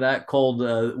version of that called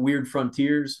Weird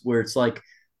Frontiers, where it's like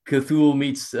Cthulhu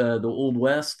meets the Old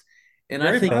West, and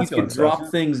I think you could drop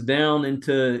things down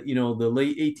into the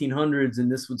late 1800s,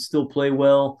 and this would still play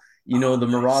well. The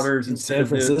Marauders, instead of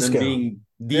them being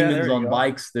demons on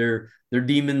bikes, they're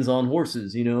demons on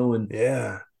horses,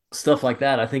 and stuff like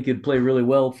that. I think it'd play really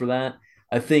well for that.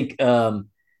 I think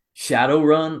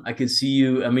Shadowrun, I could see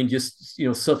you. I mean, just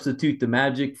substitute the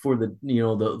magic for the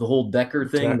the whole Decker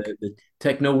thing, the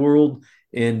techno world,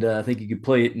 and I think you could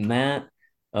play it in that.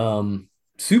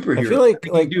 Superhero. I feel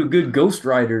like you do a good Ghost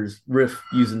Riders riff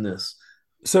using this.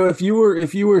 So if you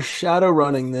were shadow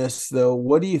running this though,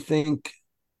 what do you think?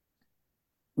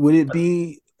 Would it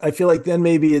be? I feel like then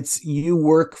maybe it's you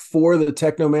work for the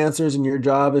Technomancers and your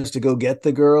job is to go get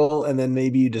the girl, and then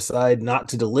maybe you decide not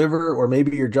to deliver, or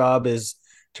maybe your job is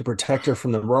to protect her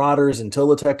from the Marauders until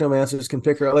the Technomancers can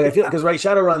pick her up. Like I feel because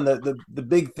Shadowrun, the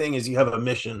big thing is you have a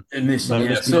mission.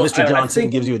 Mr. Johnson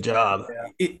gives you a job.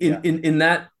 In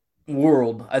that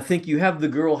world, I think you have the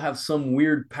girl have some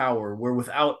weird power where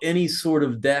without any sort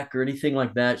of deck or anything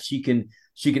like that, she can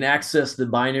access the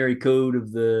binary code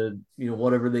of the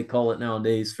whatever they call it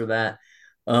nowadays for that.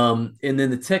 And then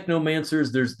the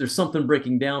Technomancers, there's something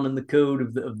breaking down in the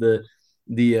code of the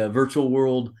virtual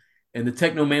world, and the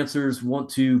Technomancers want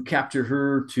to capture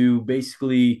her to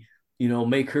basically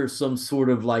make her some sort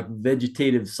of like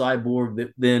vegetative cyborg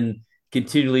that then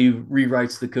continually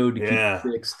rewrites the code to keep it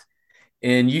fixed.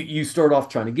 And you start off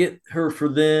trying to get her for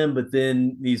them, but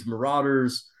then these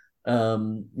Marauders, try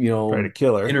to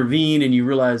kill her, intervene, and you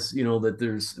realize, that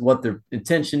there's what their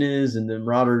intention is, and the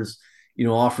Marauders,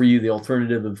 offer you the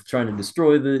alternative of trying to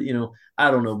destroy the, I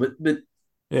don't know, but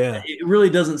it really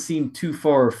doesn't seem too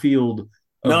far afield.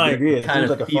 No, I agree. It seems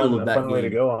like a fun way to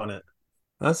go on it.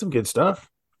 That's some good stuff.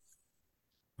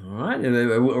 All right,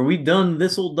 are we done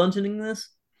this old dungeoning this?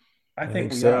 I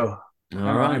think so.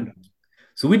 All right.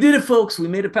 So we did it, folks. We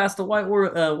made it past the White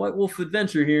Wolf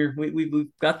adventure here. We've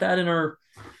got that on our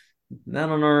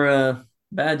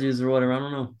badges or whatever. I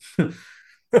don't know.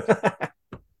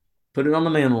 Put it on the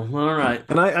mantle. All right.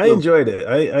 And I enjoyed it.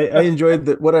 I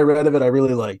enjoyed what I read of it. I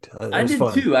really liked. I did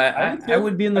fun. Too. I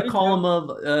would be in the column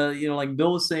of like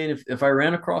Bill was saying, if I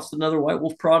ran across another White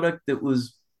Wolf product that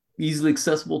was easily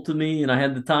accessible to me and I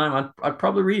had the time, I'd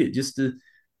probably read it just to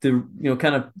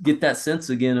kind of get that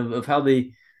sense again of how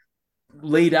they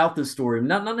laid out the story,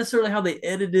 not necessarily how they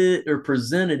edited it or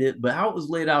presented it, but how it was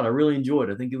laid out. I really enjoyed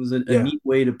it. I think it was a neat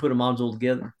way to put a module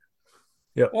together.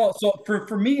 Yeah. Well, so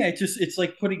for me, it's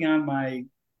like putting on my,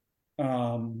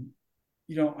 I'm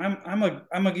you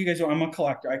guys know, I'm a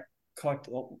collector. I collect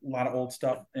a lot of old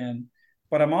stuff,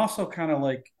 but I'm also kind of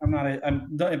like I'm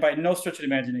by no stretch of the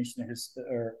imagination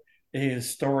a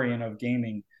historian of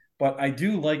gaming, but I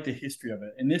do like the history of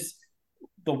it. And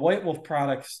the White Wolf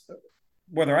products,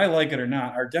 whether I like it or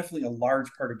not, are definitely a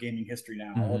large part of gaming history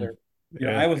now. Mm-hmm.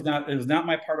 It was not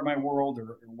my part of my world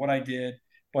or what I did,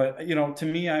 but to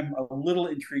me, I'm a little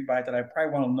intrigued by it that I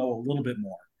probably want to know a little bit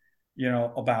more,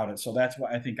 about it. So that's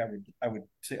why I think I would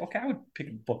say, okay, I would pick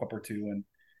a book up or two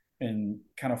and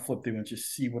kind of flip through and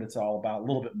just see what it's all about a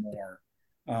little bit more.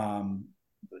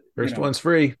 First one's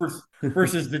free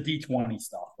versus the D20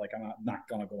 stuff. Like I'm not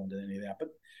going to go into any of that, but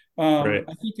I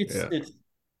think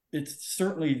it's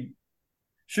certainly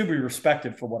should be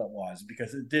respected for what it was,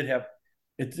 because it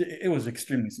it was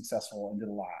extremely successful and did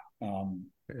a lot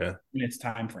in its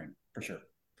time frame for sure.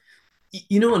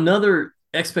 Another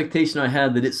expectation I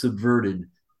had that it subverted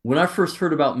when I first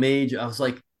heard about Mage, I was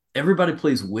like, everybody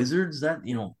plays wizards. That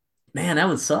man, that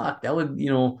would suck. That would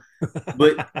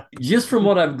But just from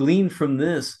what I've gleaned from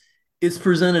this, it's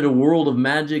presented a world of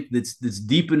magic that's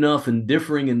deep enough and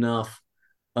differing enough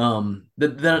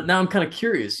that now I'm kind of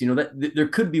curious. That there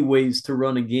could be ways to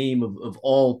run a game of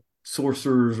all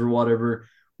sorcerers or whatever,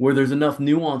 where there's enough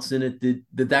nuance in it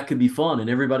that could be fun and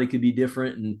everybody could be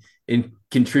different and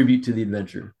contribute to the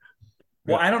adventure.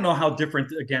 Well, I don't know how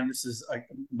different. Again, this is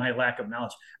my lack of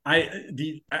knowledge. I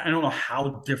don't know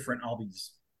how different all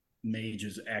these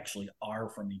mages actually are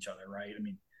from each other, right?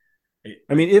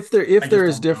 I mean, if they're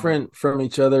as different from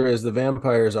each other as the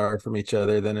vampires are from each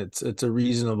other, then it's a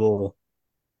reasonable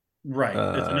right.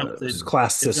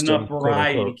 Class system. It's enough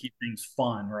variety to keep things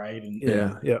fun, right? And,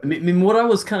 yeah. I mean, what I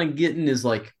was kind of getting is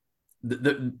like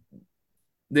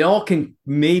they all can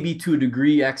maybe to a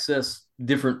degree access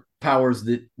different powers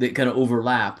that kind of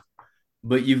overlap,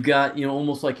 but you've got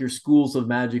almost like your schools of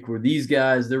magic where these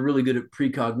guys they're really good at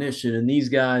precognition and these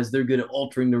guys they're good at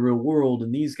altering the real world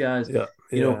and these guys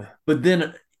but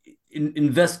then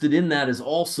invested in that is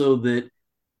also that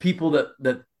people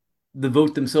that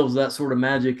devote themselves to that sort of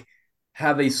magic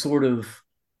have a sort of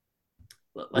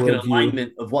like an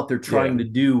alignment of what they're trying to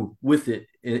do with it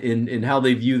in how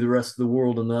they view the rest of the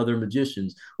world and the other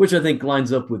magicians, which I think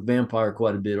lines up with vampire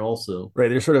quite a bit also. Right.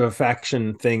 There's sort of a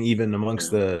faction thing even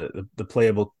amongst the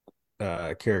playable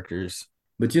characters.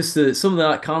 But just some of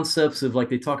the concepts of like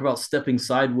they talk about stepping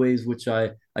sideways, which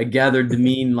I gathered to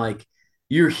mean like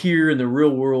you're here in the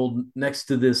real world next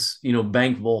to this,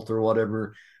 bank vault or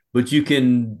whatever, but you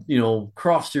can,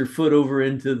 cross your foot over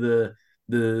into the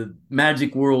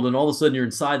magic world and all of a sudden you're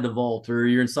inside the vault or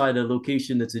you're inside a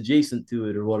location that's adjacent to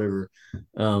it or whatever,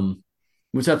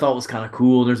 which I thought was kind of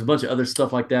cool. There's a bunch of other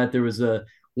stuff like that. There was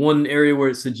one area where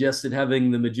it suggested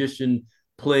having the magician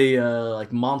play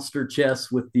like monster chess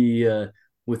with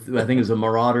with I think it was a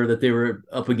marauder that they were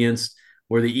up against,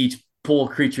 where they each pull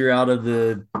a creature out of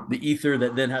the ether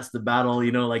that then has to battle,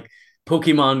 like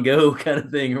Pokemon Go kind of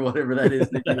thing or whatever that is.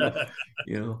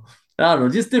 I don't know,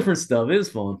 just different stuff. It was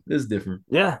fun. It was different.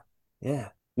 Yeah.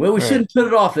 Well, we shouldn't put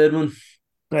it off, Edwin.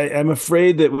 I'm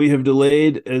afraid that we have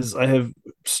delayed as I have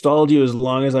stalled you as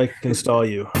long as I can stall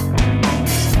you.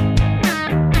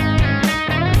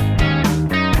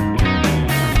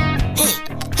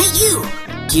 Hey you!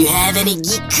 Do you have any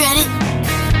Geek Credit?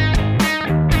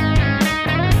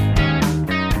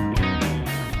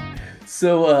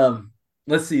 So,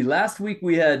 let's see. Last week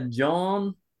we had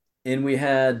John, and we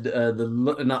had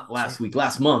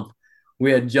last month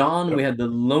we had John. Yep. We had the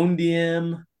Lone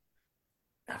DM.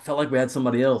 I felt like we had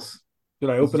somebody else. Should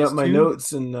I open up my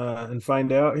notes and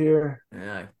find out here?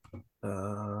 Yeah.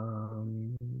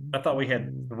 I thought we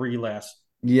had 3 last.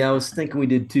 Yeah, I was thinking we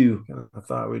did 2. I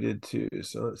thought we did 2.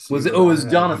 So let's see. It was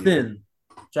Jonathan.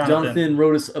 Jonathan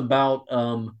wrote us about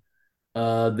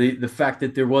the fact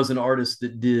that there was an artist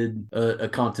that did a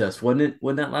contest, wasn't it?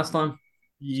 Wasn't that last time?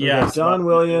 Yeah, so John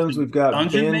Williams. We've got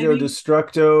Banjo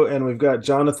Destructo, and we've got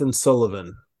Jonathan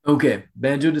Sullivan. Okay,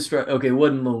 Banjo Destructo. Okay,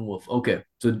 wasn't Lone Wolf. Okay,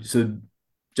 so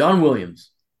John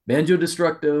Williams, Banjo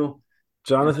Destructo,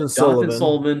 Jonathan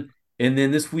Sullivan, and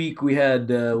then this week we had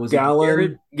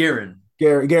Garen,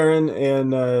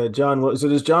 and John. So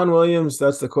does John Williams?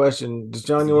 That's the question. Does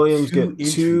John Williams get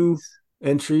 2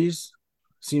 entries?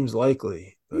 Seems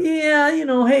likely. But... Yeah,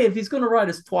 hey, if he's going to write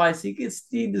us twice, he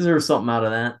deserves something out of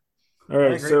that. All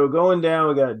right, so going down,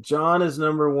 we got John as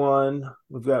number 1.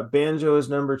 We've got Banjo as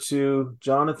number 2,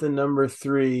 Jonathan number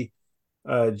 3,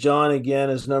 John again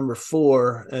as number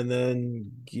 4, and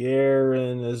then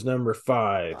Garen as number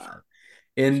 5.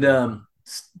 And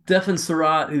Stefan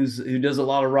Surratt, who does a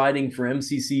lot of writing for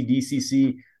MCC,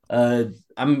 DCC.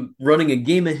 I'm running a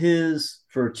game of his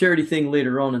for a charity thing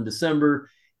later on in December,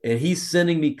 and he's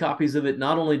sending me copies of it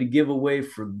not only to give away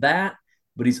for that,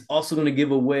 but he's also going to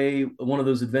give away one of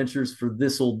those adventures for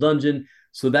This Old Dungeon.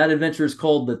 So that adventure is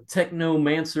called The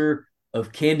Technomancer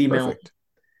of Candy Mountain.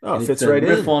 Oh, it fits right in.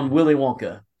 Riff on Willy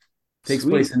Wonka. Takes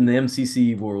place in the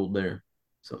MCC world there.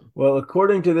 So, well,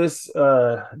 according to this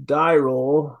die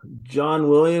roll, John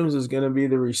Williams is going to be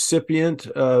the recipient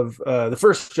of the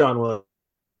first John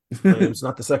Williams,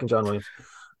 not the second John Williams.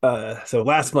 So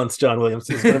last month's John Williams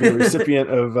is going to be a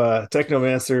recipient of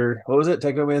Technomancer. What was it?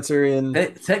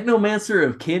 Technomancer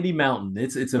of Candy Mountain.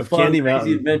 It's a fun,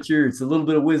 crazy adventure. It's a little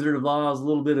bit of Wizard of Oz, a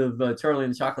little bit of Charlie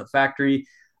and the Chocolate Factory,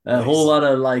 a whole lot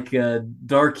of like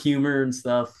dark humor and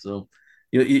stuff. So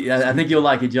I think you'll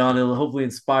like it, John. It'll hopefully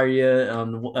inspire you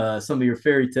on some of your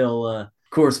fairy tale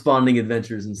corresponding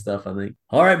adventures and stuff, I think.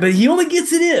 All right, but he only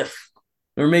gets it if.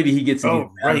 Or maybe he gets it.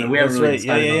 Oh, right. We haven't really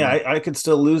right. Yeah. I could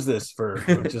still lose this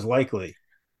which is likely.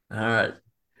 All right.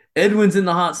 Edwin's in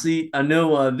the hot seat. I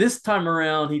know this time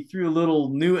around he threw a little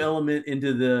new element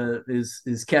into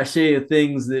his cachet of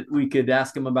things that we could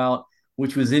ask him about,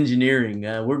 which was engineering.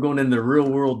 We're going into the real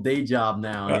world day job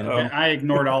now. You know? I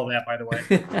ignored all that, by the way.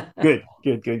 Good.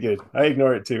 I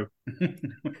ignore it too.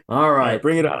 All right,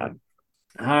 bring it on.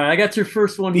 All right, I got your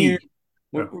first one here.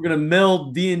 We're going to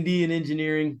meld D&D and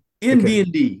engineering. In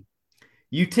D&D,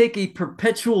 you take a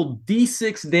perpetual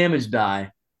D6 damage die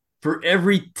for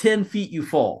every 10 feet you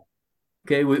fall.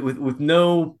 Okay, with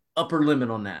no upper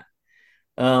limit on that.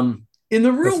 In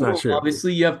the real world,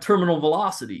 obviously, you have terminal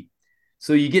velocity.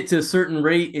 So you get to a certain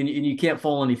rate and you can't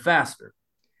fall any faster.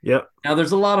 Yep. Now,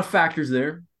 there's a lot of factors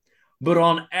there. But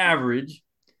on average,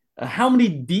 how many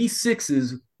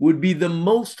D6s would be the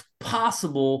most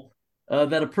possible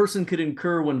that a person could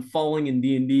incur when falling in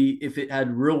D&D if it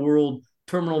had real-world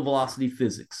terminal velocity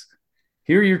physics?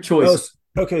 Here are your choices.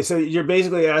 Okay, so you're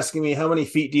basically asking me how many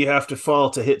feet do you have to fall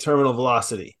to hit terminal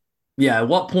velocity? Yeah, at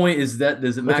what point does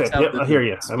it max out? Yep, I hear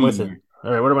you. I'm with you.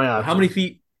 All right, what are my options? How many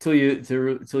feet till you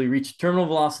reach terminal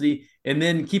velocity? And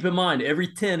then keep in mind,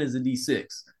 every 10 is a D6.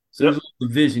 So there's a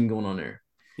division going on there.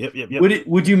 Yep.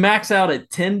 Would you max out at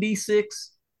 10 D6,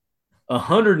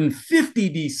 150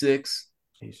 D6,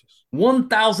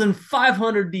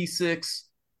 1,500 D6,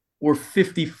 or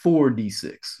 54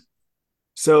 D6?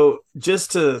 So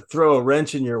just to throw a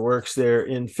wrench in your works there,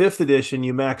 in 5th edition,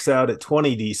 you max out at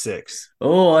 20 D6.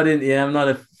 Oh, I didn't. Yeah, I'm not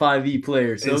a 5e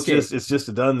player. So it's just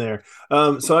a done there.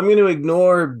 So I'm going to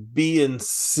ignore B and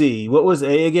C. What was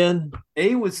A again?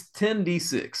 A was 10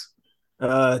 D6.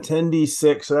 10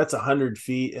 D6, so that's 100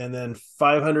 feet, and then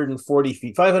 540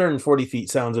 feet. 540 feet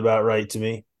sounds about right to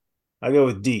me. I go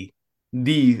with D.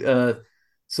 54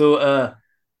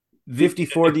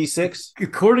 D6?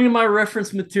 According to my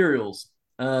reference materials,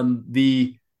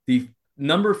 the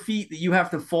number of feet that you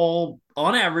have to fall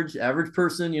on average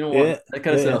person, that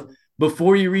kind of stuff,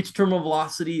 before you reach terminal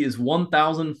velocity is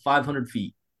 1,500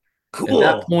 feet. Cool.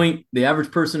 At that point, the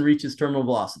average person reaches terminal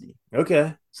velocity.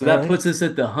 Okay. So that puts us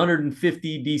at the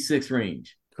 150 D6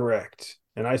 range. Correct.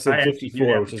 And I said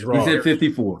 54, which is wrong. You said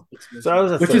 54. So I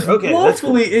was which is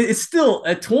woefully, it's still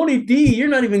at 20D, you're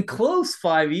not even close,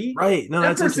 5e. Right. No,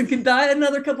 that person could die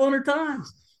another couple hundred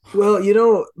times.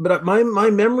 Well, but my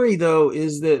memory, though,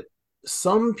 is that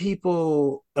some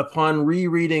people, upon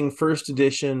rereading 1st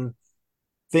edition,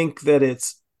 think that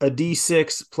it's a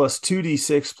D6 plus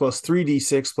 2D6 plus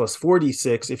 3D6 plus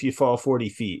 4D6 if you fall 40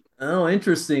 feet. Oh,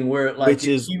 interesting. Where it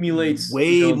accumulates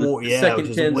way more. Which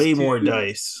is way more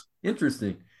dice.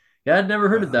 Interesting. Yeah, I'd never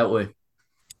heard it that way.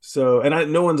 So,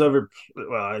 and no one's ever.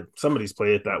 Well, somebody's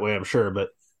played it that way, I'm sure. But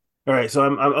all right, so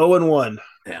I'm 0-1.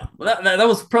 Yeah, well, that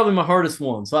was probably my hardest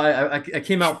one. So I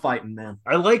came out fighting, man.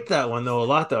 I like that one though a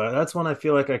lot though. That's one I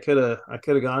feel like I could have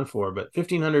gone for. But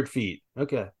 1,500 feet.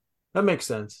 Okay, that makes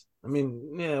sense. I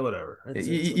mean, yeah, whatever.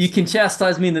 You can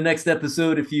chastise me in the next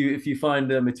episode if you find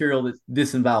material that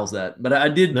disavows that. But I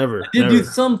did do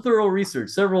some thorough research,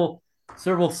 several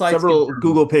sites, several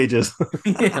Google pages.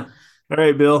 Yeah. All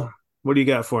right, Bill, what do you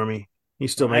got for me?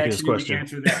 He's still making his question. I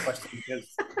actually answer that question because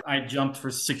I jumped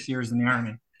for 6 years in the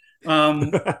Army.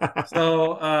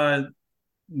 So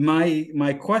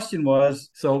my question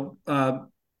was,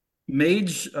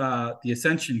 Mage the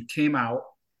Ascension came out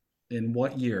in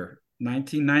what year?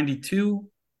 1992,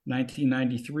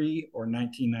 1993, or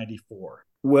 1994?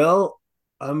 Well,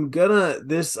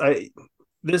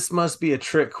 this must be a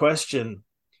trick question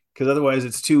because otherwise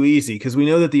it's too easy, because we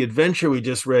know that the adventure we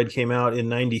just read came out in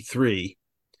 93.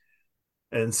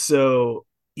 And so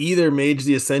either Mage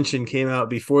the Ascension came out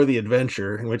before the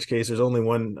adventure, in which case there's only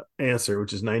one answer,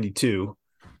 which is 92,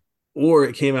 or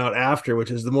it came out after,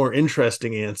 which is the more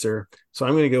interesting answer. So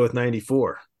I'm going to go with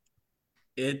 94.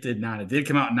 It did not. It did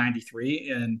come out in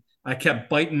 93, and I kept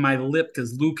biting my lip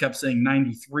because Lou kept saying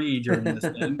 93 during this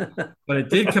thing, but it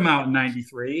did come out in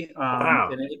 93. Wow.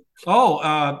 You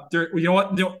know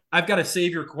what? I've got to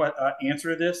save your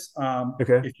answer to this.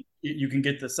 Okay. If you can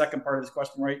get the second part of this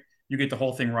question right, you get the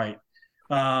whole thing right.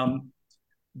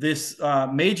 This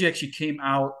Mage actually came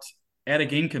out at a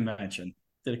game convention.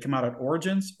 Did it come out at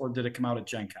Origins or did it come out at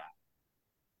Gen Con?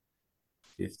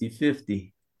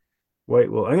 50-50.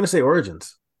 Wait, well, I'm going to say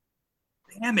Origins.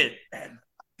 Damn it.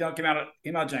 Don't came out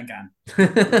Gen Con.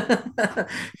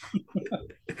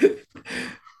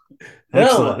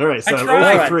 Excellent. All right, so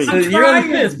I'm 3. So you're on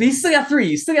this, but you still got 3.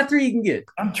 You still got 3 you can get.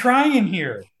 I'm trying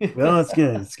here. Well, it's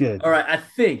good. It's good. All right, I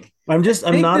think I'm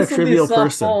not a trivial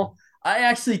person. I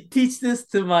actually teach this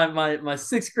to my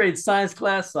sixth grade science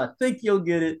class, so I think you'll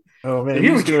get it. Oh man, Here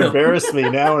you're we just gonna go. embarrass me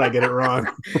now when I get it wrong.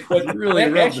 But Really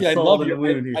rub actually, the I salt love in the your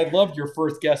wound here. I loved your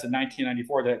first guess in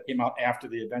 1994 that came out after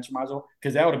the adventure module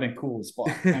because that would have been cool as fuck.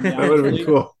 I mean, That would have been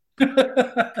cool.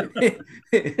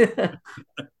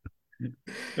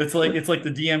 It's like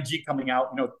the DMG coming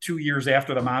out, 2 years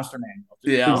after the Monster Manual.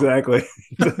 Yeah, Exactly.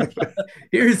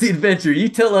 Here's the adventure. You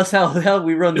tell us how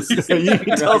we run the system. You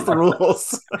can tell us the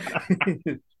rules.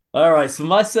 All right. So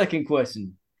my second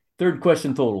question, third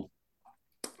question total.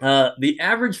 The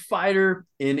average fighter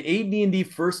in AD&D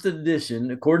First Edition,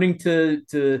 according to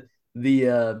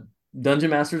the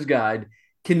Dungeon Master's Guide,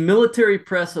 can military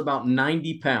press about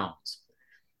 90 pounds.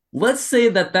 Let's say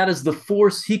that is the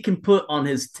force he can put on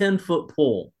his 10-foot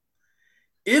pole.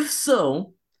 If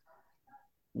so,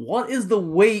 what is the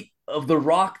weight of the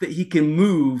rock that he can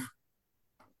move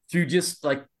through just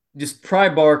pry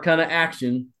bar kind of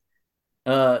action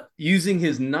using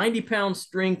his 90-pound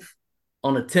strength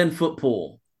on a 10-foot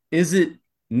pole? Is it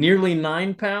nearly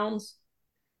 9 pounds,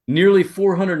 nearly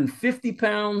 450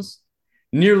 pounds,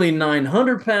 nearly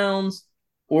 900 pounds,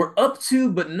 or up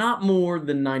to but not more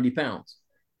than 90 pounds?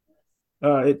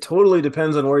 It totally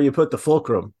depends on where you put the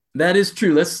fulcrum. That is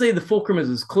true. Let's say the fulcrum is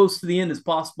as close to the end as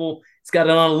possible. It's got it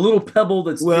on a little pebble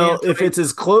that's if it's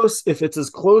as close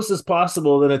as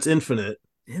possible, then it's infinite.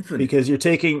 Because you're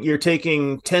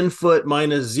taking 10 foot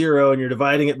minus 0 and you're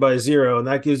dividing it by 0, and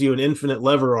that gives you an infinite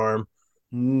lever arm.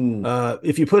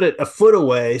 If you put it a foot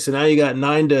away, so now you got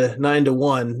 9 to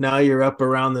 1. Now you're up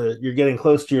around you're getting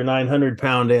close to your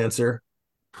 900-pound answer,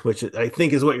 which I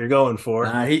think is what you're going for.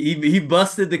 He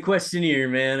busted the questionnaire,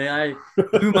 man. I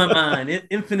blew my mind.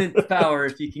 Infinite power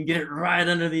if you can get it right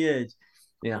under the edge.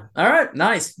 Yeah. All right.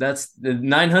 Nice. That's the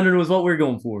 900 was what we're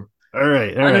going for. All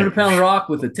right. 900-pound rock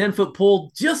with a 10-foot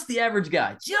pole. Just the average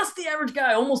guy.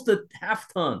 Almost a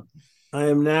half ton. I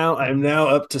am now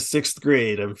up to 6th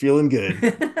grade. I'm feeling good.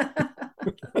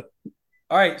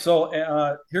 All right.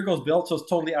 So here goes Bill. So it's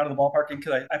totally out of the ballpark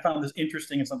because I found this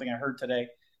interesting and something I heard today.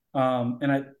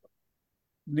 And I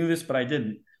knew this, but I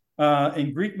didn't.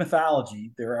 In Greek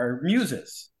mythology, there are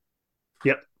muses.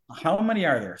 Yep. How many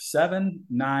are there? 7,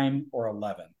 9, or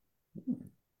 11?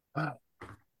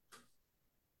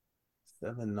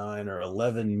 7, 9, or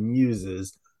 11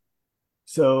 muses.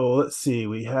 So let's see.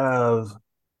 We have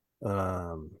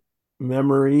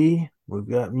memory. We've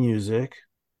got music.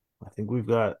 I think we've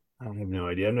got. I have no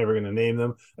idea. I'm never going to name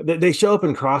them. They show up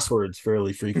in crosswords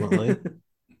fairly frequently.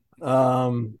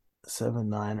 7,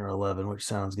 9, or 11, which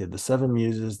sounds good. The 7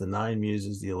 muses, the 9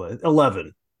 muses, the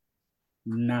 11.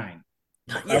 9.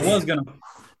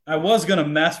 I was gonna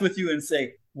mess with you and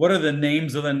say, what are the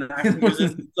names of the 9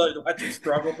 muses? So I just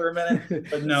struggle for a minute,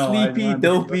 but no. Sleepy,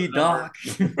 Dopey, Doc.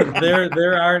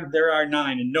 There are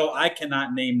 9, and no, I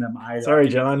cannot name them either. Sorry,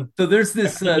 John. So there's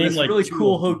this really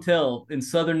cool of them. Hotel in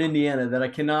southern Indiana that I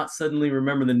cannot suddenly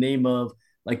remember the name of.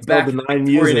 Like It's back called in the the 9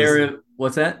 Victorian Muses. area.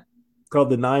 What's that? Called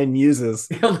the 9 muses.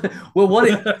 Well,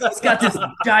 it's got this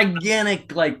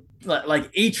gigantic like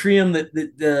atrium that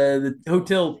the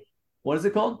hotel. What is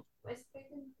it called?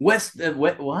 What? Is it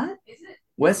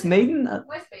West Maiden?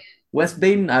 West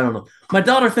Baden? I don't know. My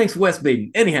daughter thinks West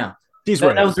Baden. Anyhow, She's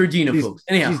right. That was Regina, folks.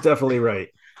 Anyhow, she's definitely right.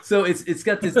 So it's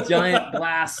got this giant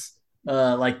glass,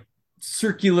 like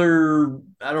circular.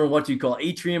 I don't know what you call it,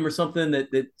 atrium or something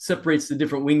that separates the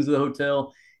different wings of the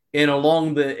hotel. And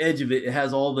along the edge of it, it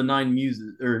has all the 9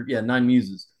 muses, 9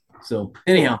 muses. So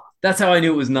anyhow, that's how I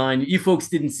knew it was 9. You folks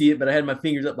didn't see it, but I had my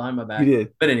fingers up behind my back. You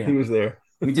did. But anyhow, He was there.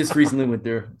 we just recently went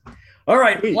there. All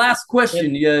right, Sweet. last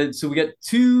question. Yeah, so we got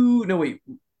 2. No, wait.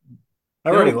 I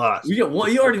already lost. You got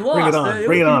 1. You already lost.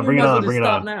 Bring it on. Bring it on. Bring it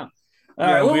on. Now.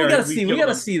 All right. Well, we got to see. We got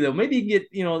to see though. Maybe you can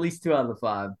get at least 2 out of the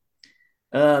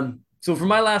 5. So for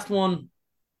my last one,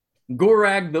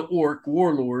 Gorag the Orc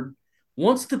Warlord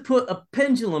wants to put a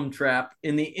pendulum trap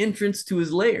in the entrance to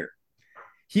his lair.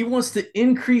 He wants to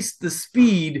increase the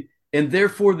speed and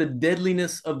therefore the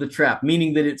deadliness of the trap,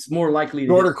 meaning that it's more likely to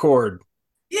Shorter cord.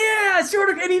 Yeah,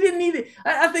 shorter, and he didn't need it.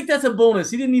 I think that's a bonus.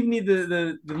 He didn't even need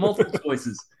the multiple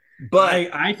choices.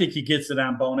 But I think he gets it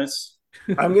on bonus.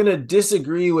 I'm going to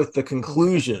disagree with the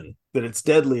conclusion that it's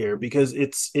deadlier because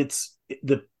it's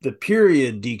the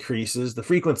period decreases, the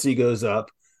frequency goes up,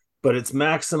 but its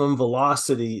maximum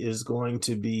velocity is going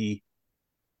to be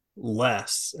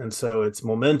less, and so its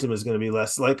momentum is going to be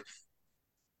less. Like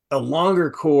a longer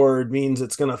cord means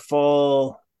it's going to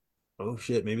fall. Oh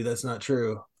shit, maybe that's not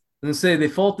true. I'm going to say they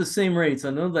fall at the same rates.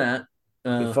 I know that.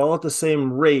 They fall at the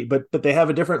same rate, but they have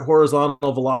a different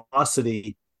horizontal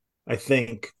velocity, I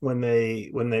think, when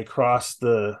they cross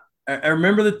the I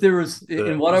remember that there was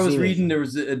in what I was zenith, reading, there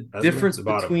was a difference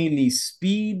between the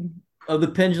speed of the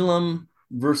pendulum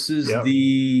versus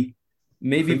the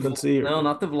maybe frequency, no,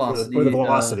 not the velocity, or the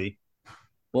velocity.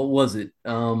 What was it?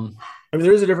 I mean,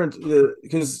 there is a difference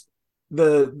because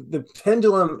the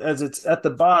pendulum, as it's at the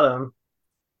bottom,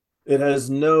 it has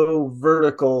no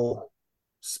vertical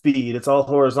speed; it's all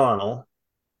horizontal,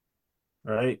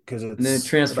 right? Because it's and then it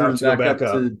transfers back up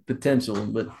to potential,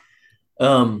 but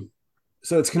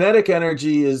so its kinetic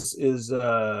energy is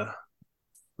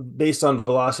based on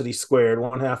velocity squared,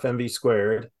 1/2 mv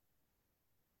squared.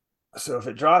 So if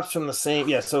it drops from the same,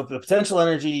 so the potential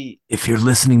energy. If you're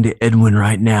listening to Edwin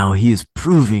right now, he is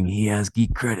proving he has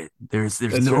Geek Credit. There's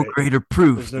no greater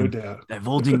proof than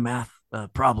divulging math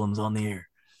problems on the air.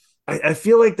 I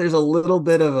feel like there's a little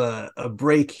bit of a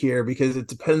break here because it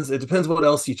depends what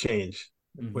else you change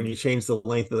when you change the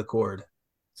length of the cord.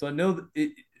 So I know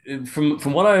that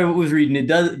from what I was reading, it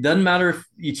doesn't matter if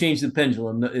you change the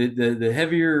pendulum. The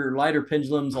heavier, lighter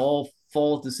pendulums all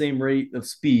fall at the same rate of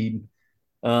speed.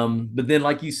 But then,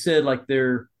 like you said, like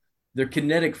their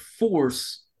kinetic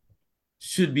force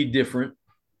should be different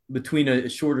between a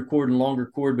shorter cord and longer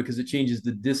cord because it changes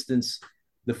the distance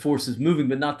the force is moving,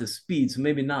 but not the speed. So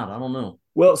maybe not. I don't know.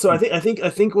 Well, so I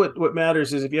think what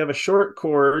matters is if you have a short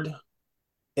cord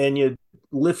and you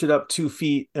lift it up 2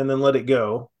 feet and then let it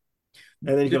go,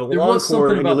 and then you have a long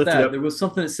cord and you lift it up. There was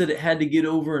something that said it had to get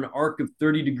over an arc of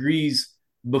 30 degrees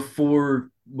before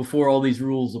all these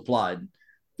rules applied.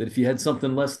 That if you had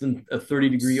something less than a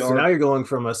 30-degree arc. Now you're going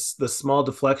from the small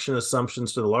deflection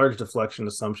assumptions to the large deflection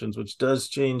assumptions, which does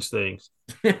change things.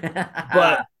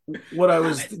 But what I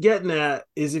was getting at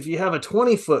is if you have a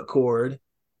 20-foot cord,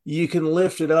 you can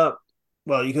lift it up.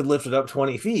 Well, you could lift it up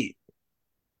 20 feet.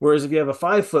 Whereas if you have a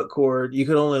 5-foot cord, you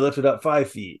could only lift it up 5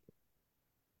 feet.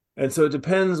 And so it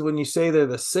depends when you say they're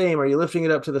the same. Are you lifting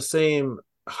it up to the same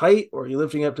height or are you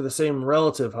lifting up to the same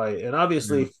relative height? And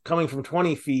obviously coming from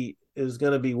 20 feet is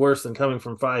going to be worse than coming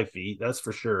from 5 feet. That's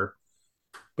for sure.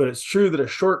 But it's true that a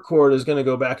short cord is going to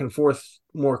go back and forth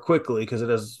more quickly because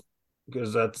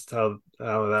that's how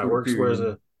that works. Whereas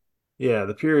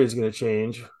the period is going to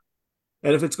change.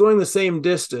 And if it's going the same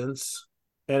distance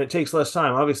and it takes less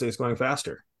time, obviously it's going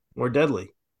faster, more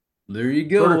deadly. There you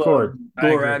go.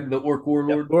 Gorag, the orc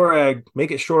warlord. Gorag,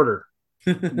 make it shorter.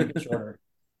 Make it shorter.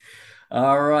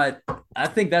 All right. I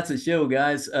think that's a show,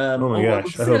 guys. Oh my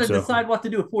gosh. We're going to decide what to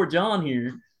do with poor John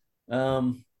here. I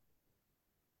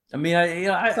mean,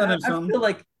 I feel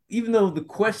like even though the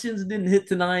questions didn't hit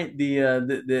tonight,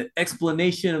 the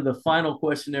explanation of the final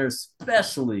question there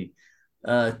especially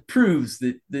proves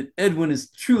that Edwin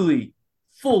is truly,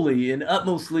 fully, and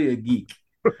utmostly a geek.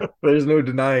 There's no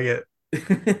denying it.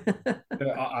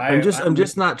 I'm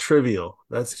just not trivial.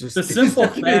 That's just the simple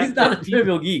fact. He's not a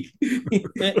trivial geek.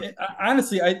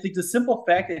 Honestly, I think the simple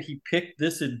fact that he picked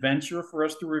this adventure for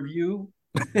us to review,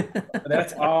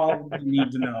 that's all we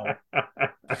need to know.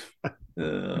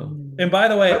 And by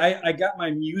the way, I got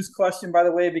my Muse question, by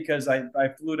the way, because I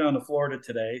flew down to Florida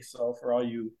today. So for all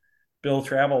you Bill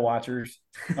travel watchers,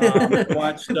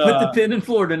 watched put the pin in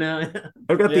Florida now.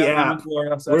 I've got the app.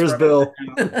 Florida, so where's Bill?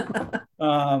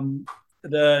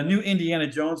 The new Indiana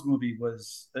Jones movie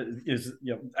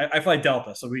I fly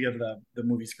Delta, so we get the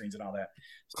movie screens and all that.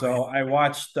 So I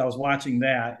was watching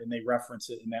that, and they reference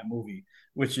it in that movie,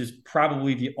 which is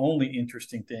probably the only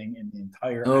interesting thing in the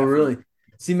entire. Oh, really?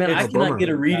 See, man, I cannot get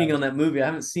a reading on that movie. I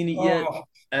haven't seen it yet.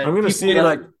 I'm going to see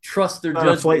it. Trust their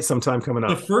judgment. A flight sometime coming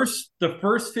up. The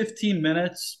first 15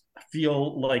 minutes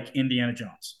feel like Indiana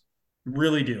Jones,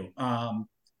 really do.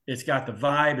 It's got the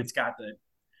vibe. It's got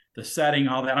the setting,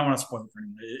 all that. I don't want to spoil it for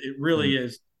anyone. It really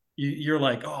is. You're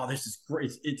like, oh, this is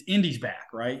great. It's Indy's back,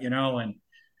 right? And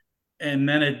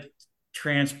then it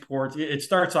transports. It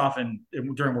starts off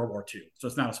during World War II, so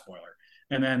it's not a spoiler.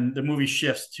 And then the movie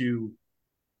shifts to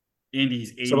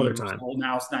Indy's 80 years old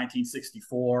now. It's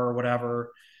 1964 or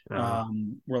whatever.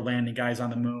 We're landing guys on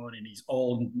the moon, and he's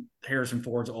old. Harrison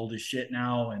Ford's old as shit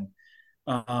now, and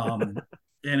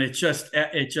and it just.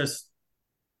 I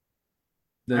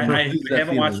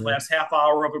haven't watched the last half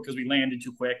hour of it because we landed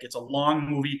too quick. It's a long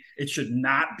movie. It should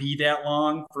not be that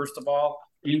long. First of all,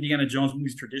 Indiana Jones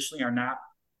movies traditionally are not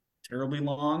terribly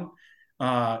long.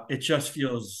 It just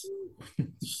feels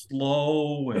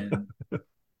slow and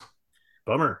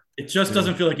bummer. It just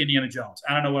doesn't feel like Indiana Jones.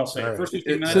 I don't know what else to say. Right. First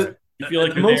 15 minutes, you feel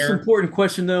like the most important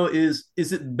question though is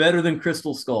it better than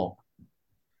Crystal Skull?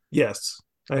 Yes.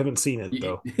 I haven't seen it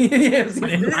though.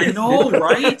 I know,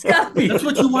 right? That's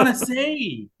what you want to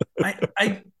say.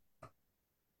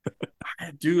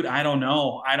 Dude, I don't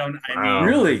know.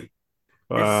 Really?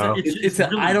 Wow. It's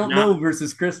really I don't not- know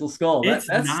versus Crystal Skull. It's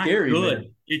That's not scary, good.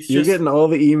 man. It's You're just getting all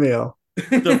the email.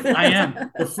 I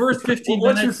am. The first 15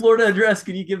 What's your minutes. Florida address?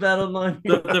 Can you give that online?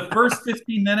 The first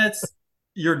 15 minutes,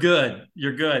 you're good.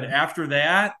 You're good. After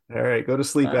that, All right, go to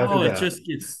sleep after it that. just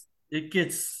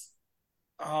gets.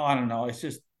 Oh, I don't know. It's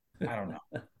just I don't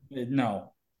know.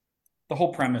 No, the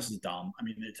whole premise is dumb. I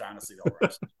mean, it's honestly the whole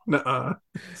rest. Nuh-uh.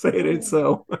 Say it ain't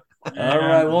so. All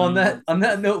right. Well, on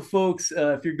that note, folks,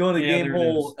 if you're going to Yeah, Game there it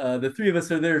Hole, the three of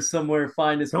us are there somewhere.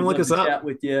 Find us. Come We'd look love us to up. chat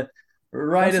with you.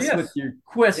 Write Come us see with us. your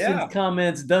questions, Yeah.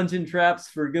 comments, dungeon traps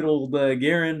for good old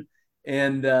Garen.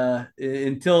 And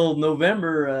until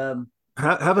November,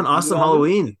 Have an awesome all good.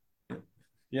 Halloween.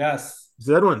 Yes.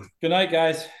 Edwin. Good night,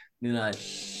 guys. good night.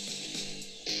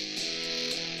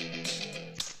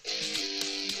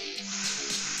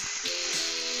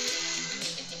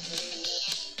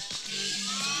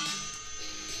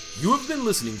 You have been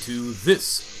listening to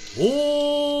This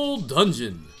Old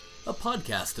Dungeon, a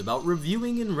podcast about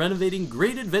reviewing and renovating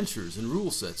great adventures and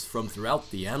rule sets from throughout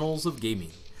the annals of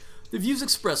gaming. The views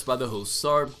expressed by the hosts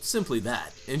are simply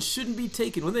that, and shouldn't be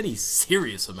taken with any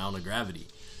serious amount of gravity.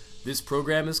 This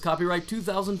program is copyright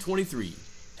 2023.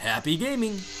 Happy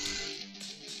gaming!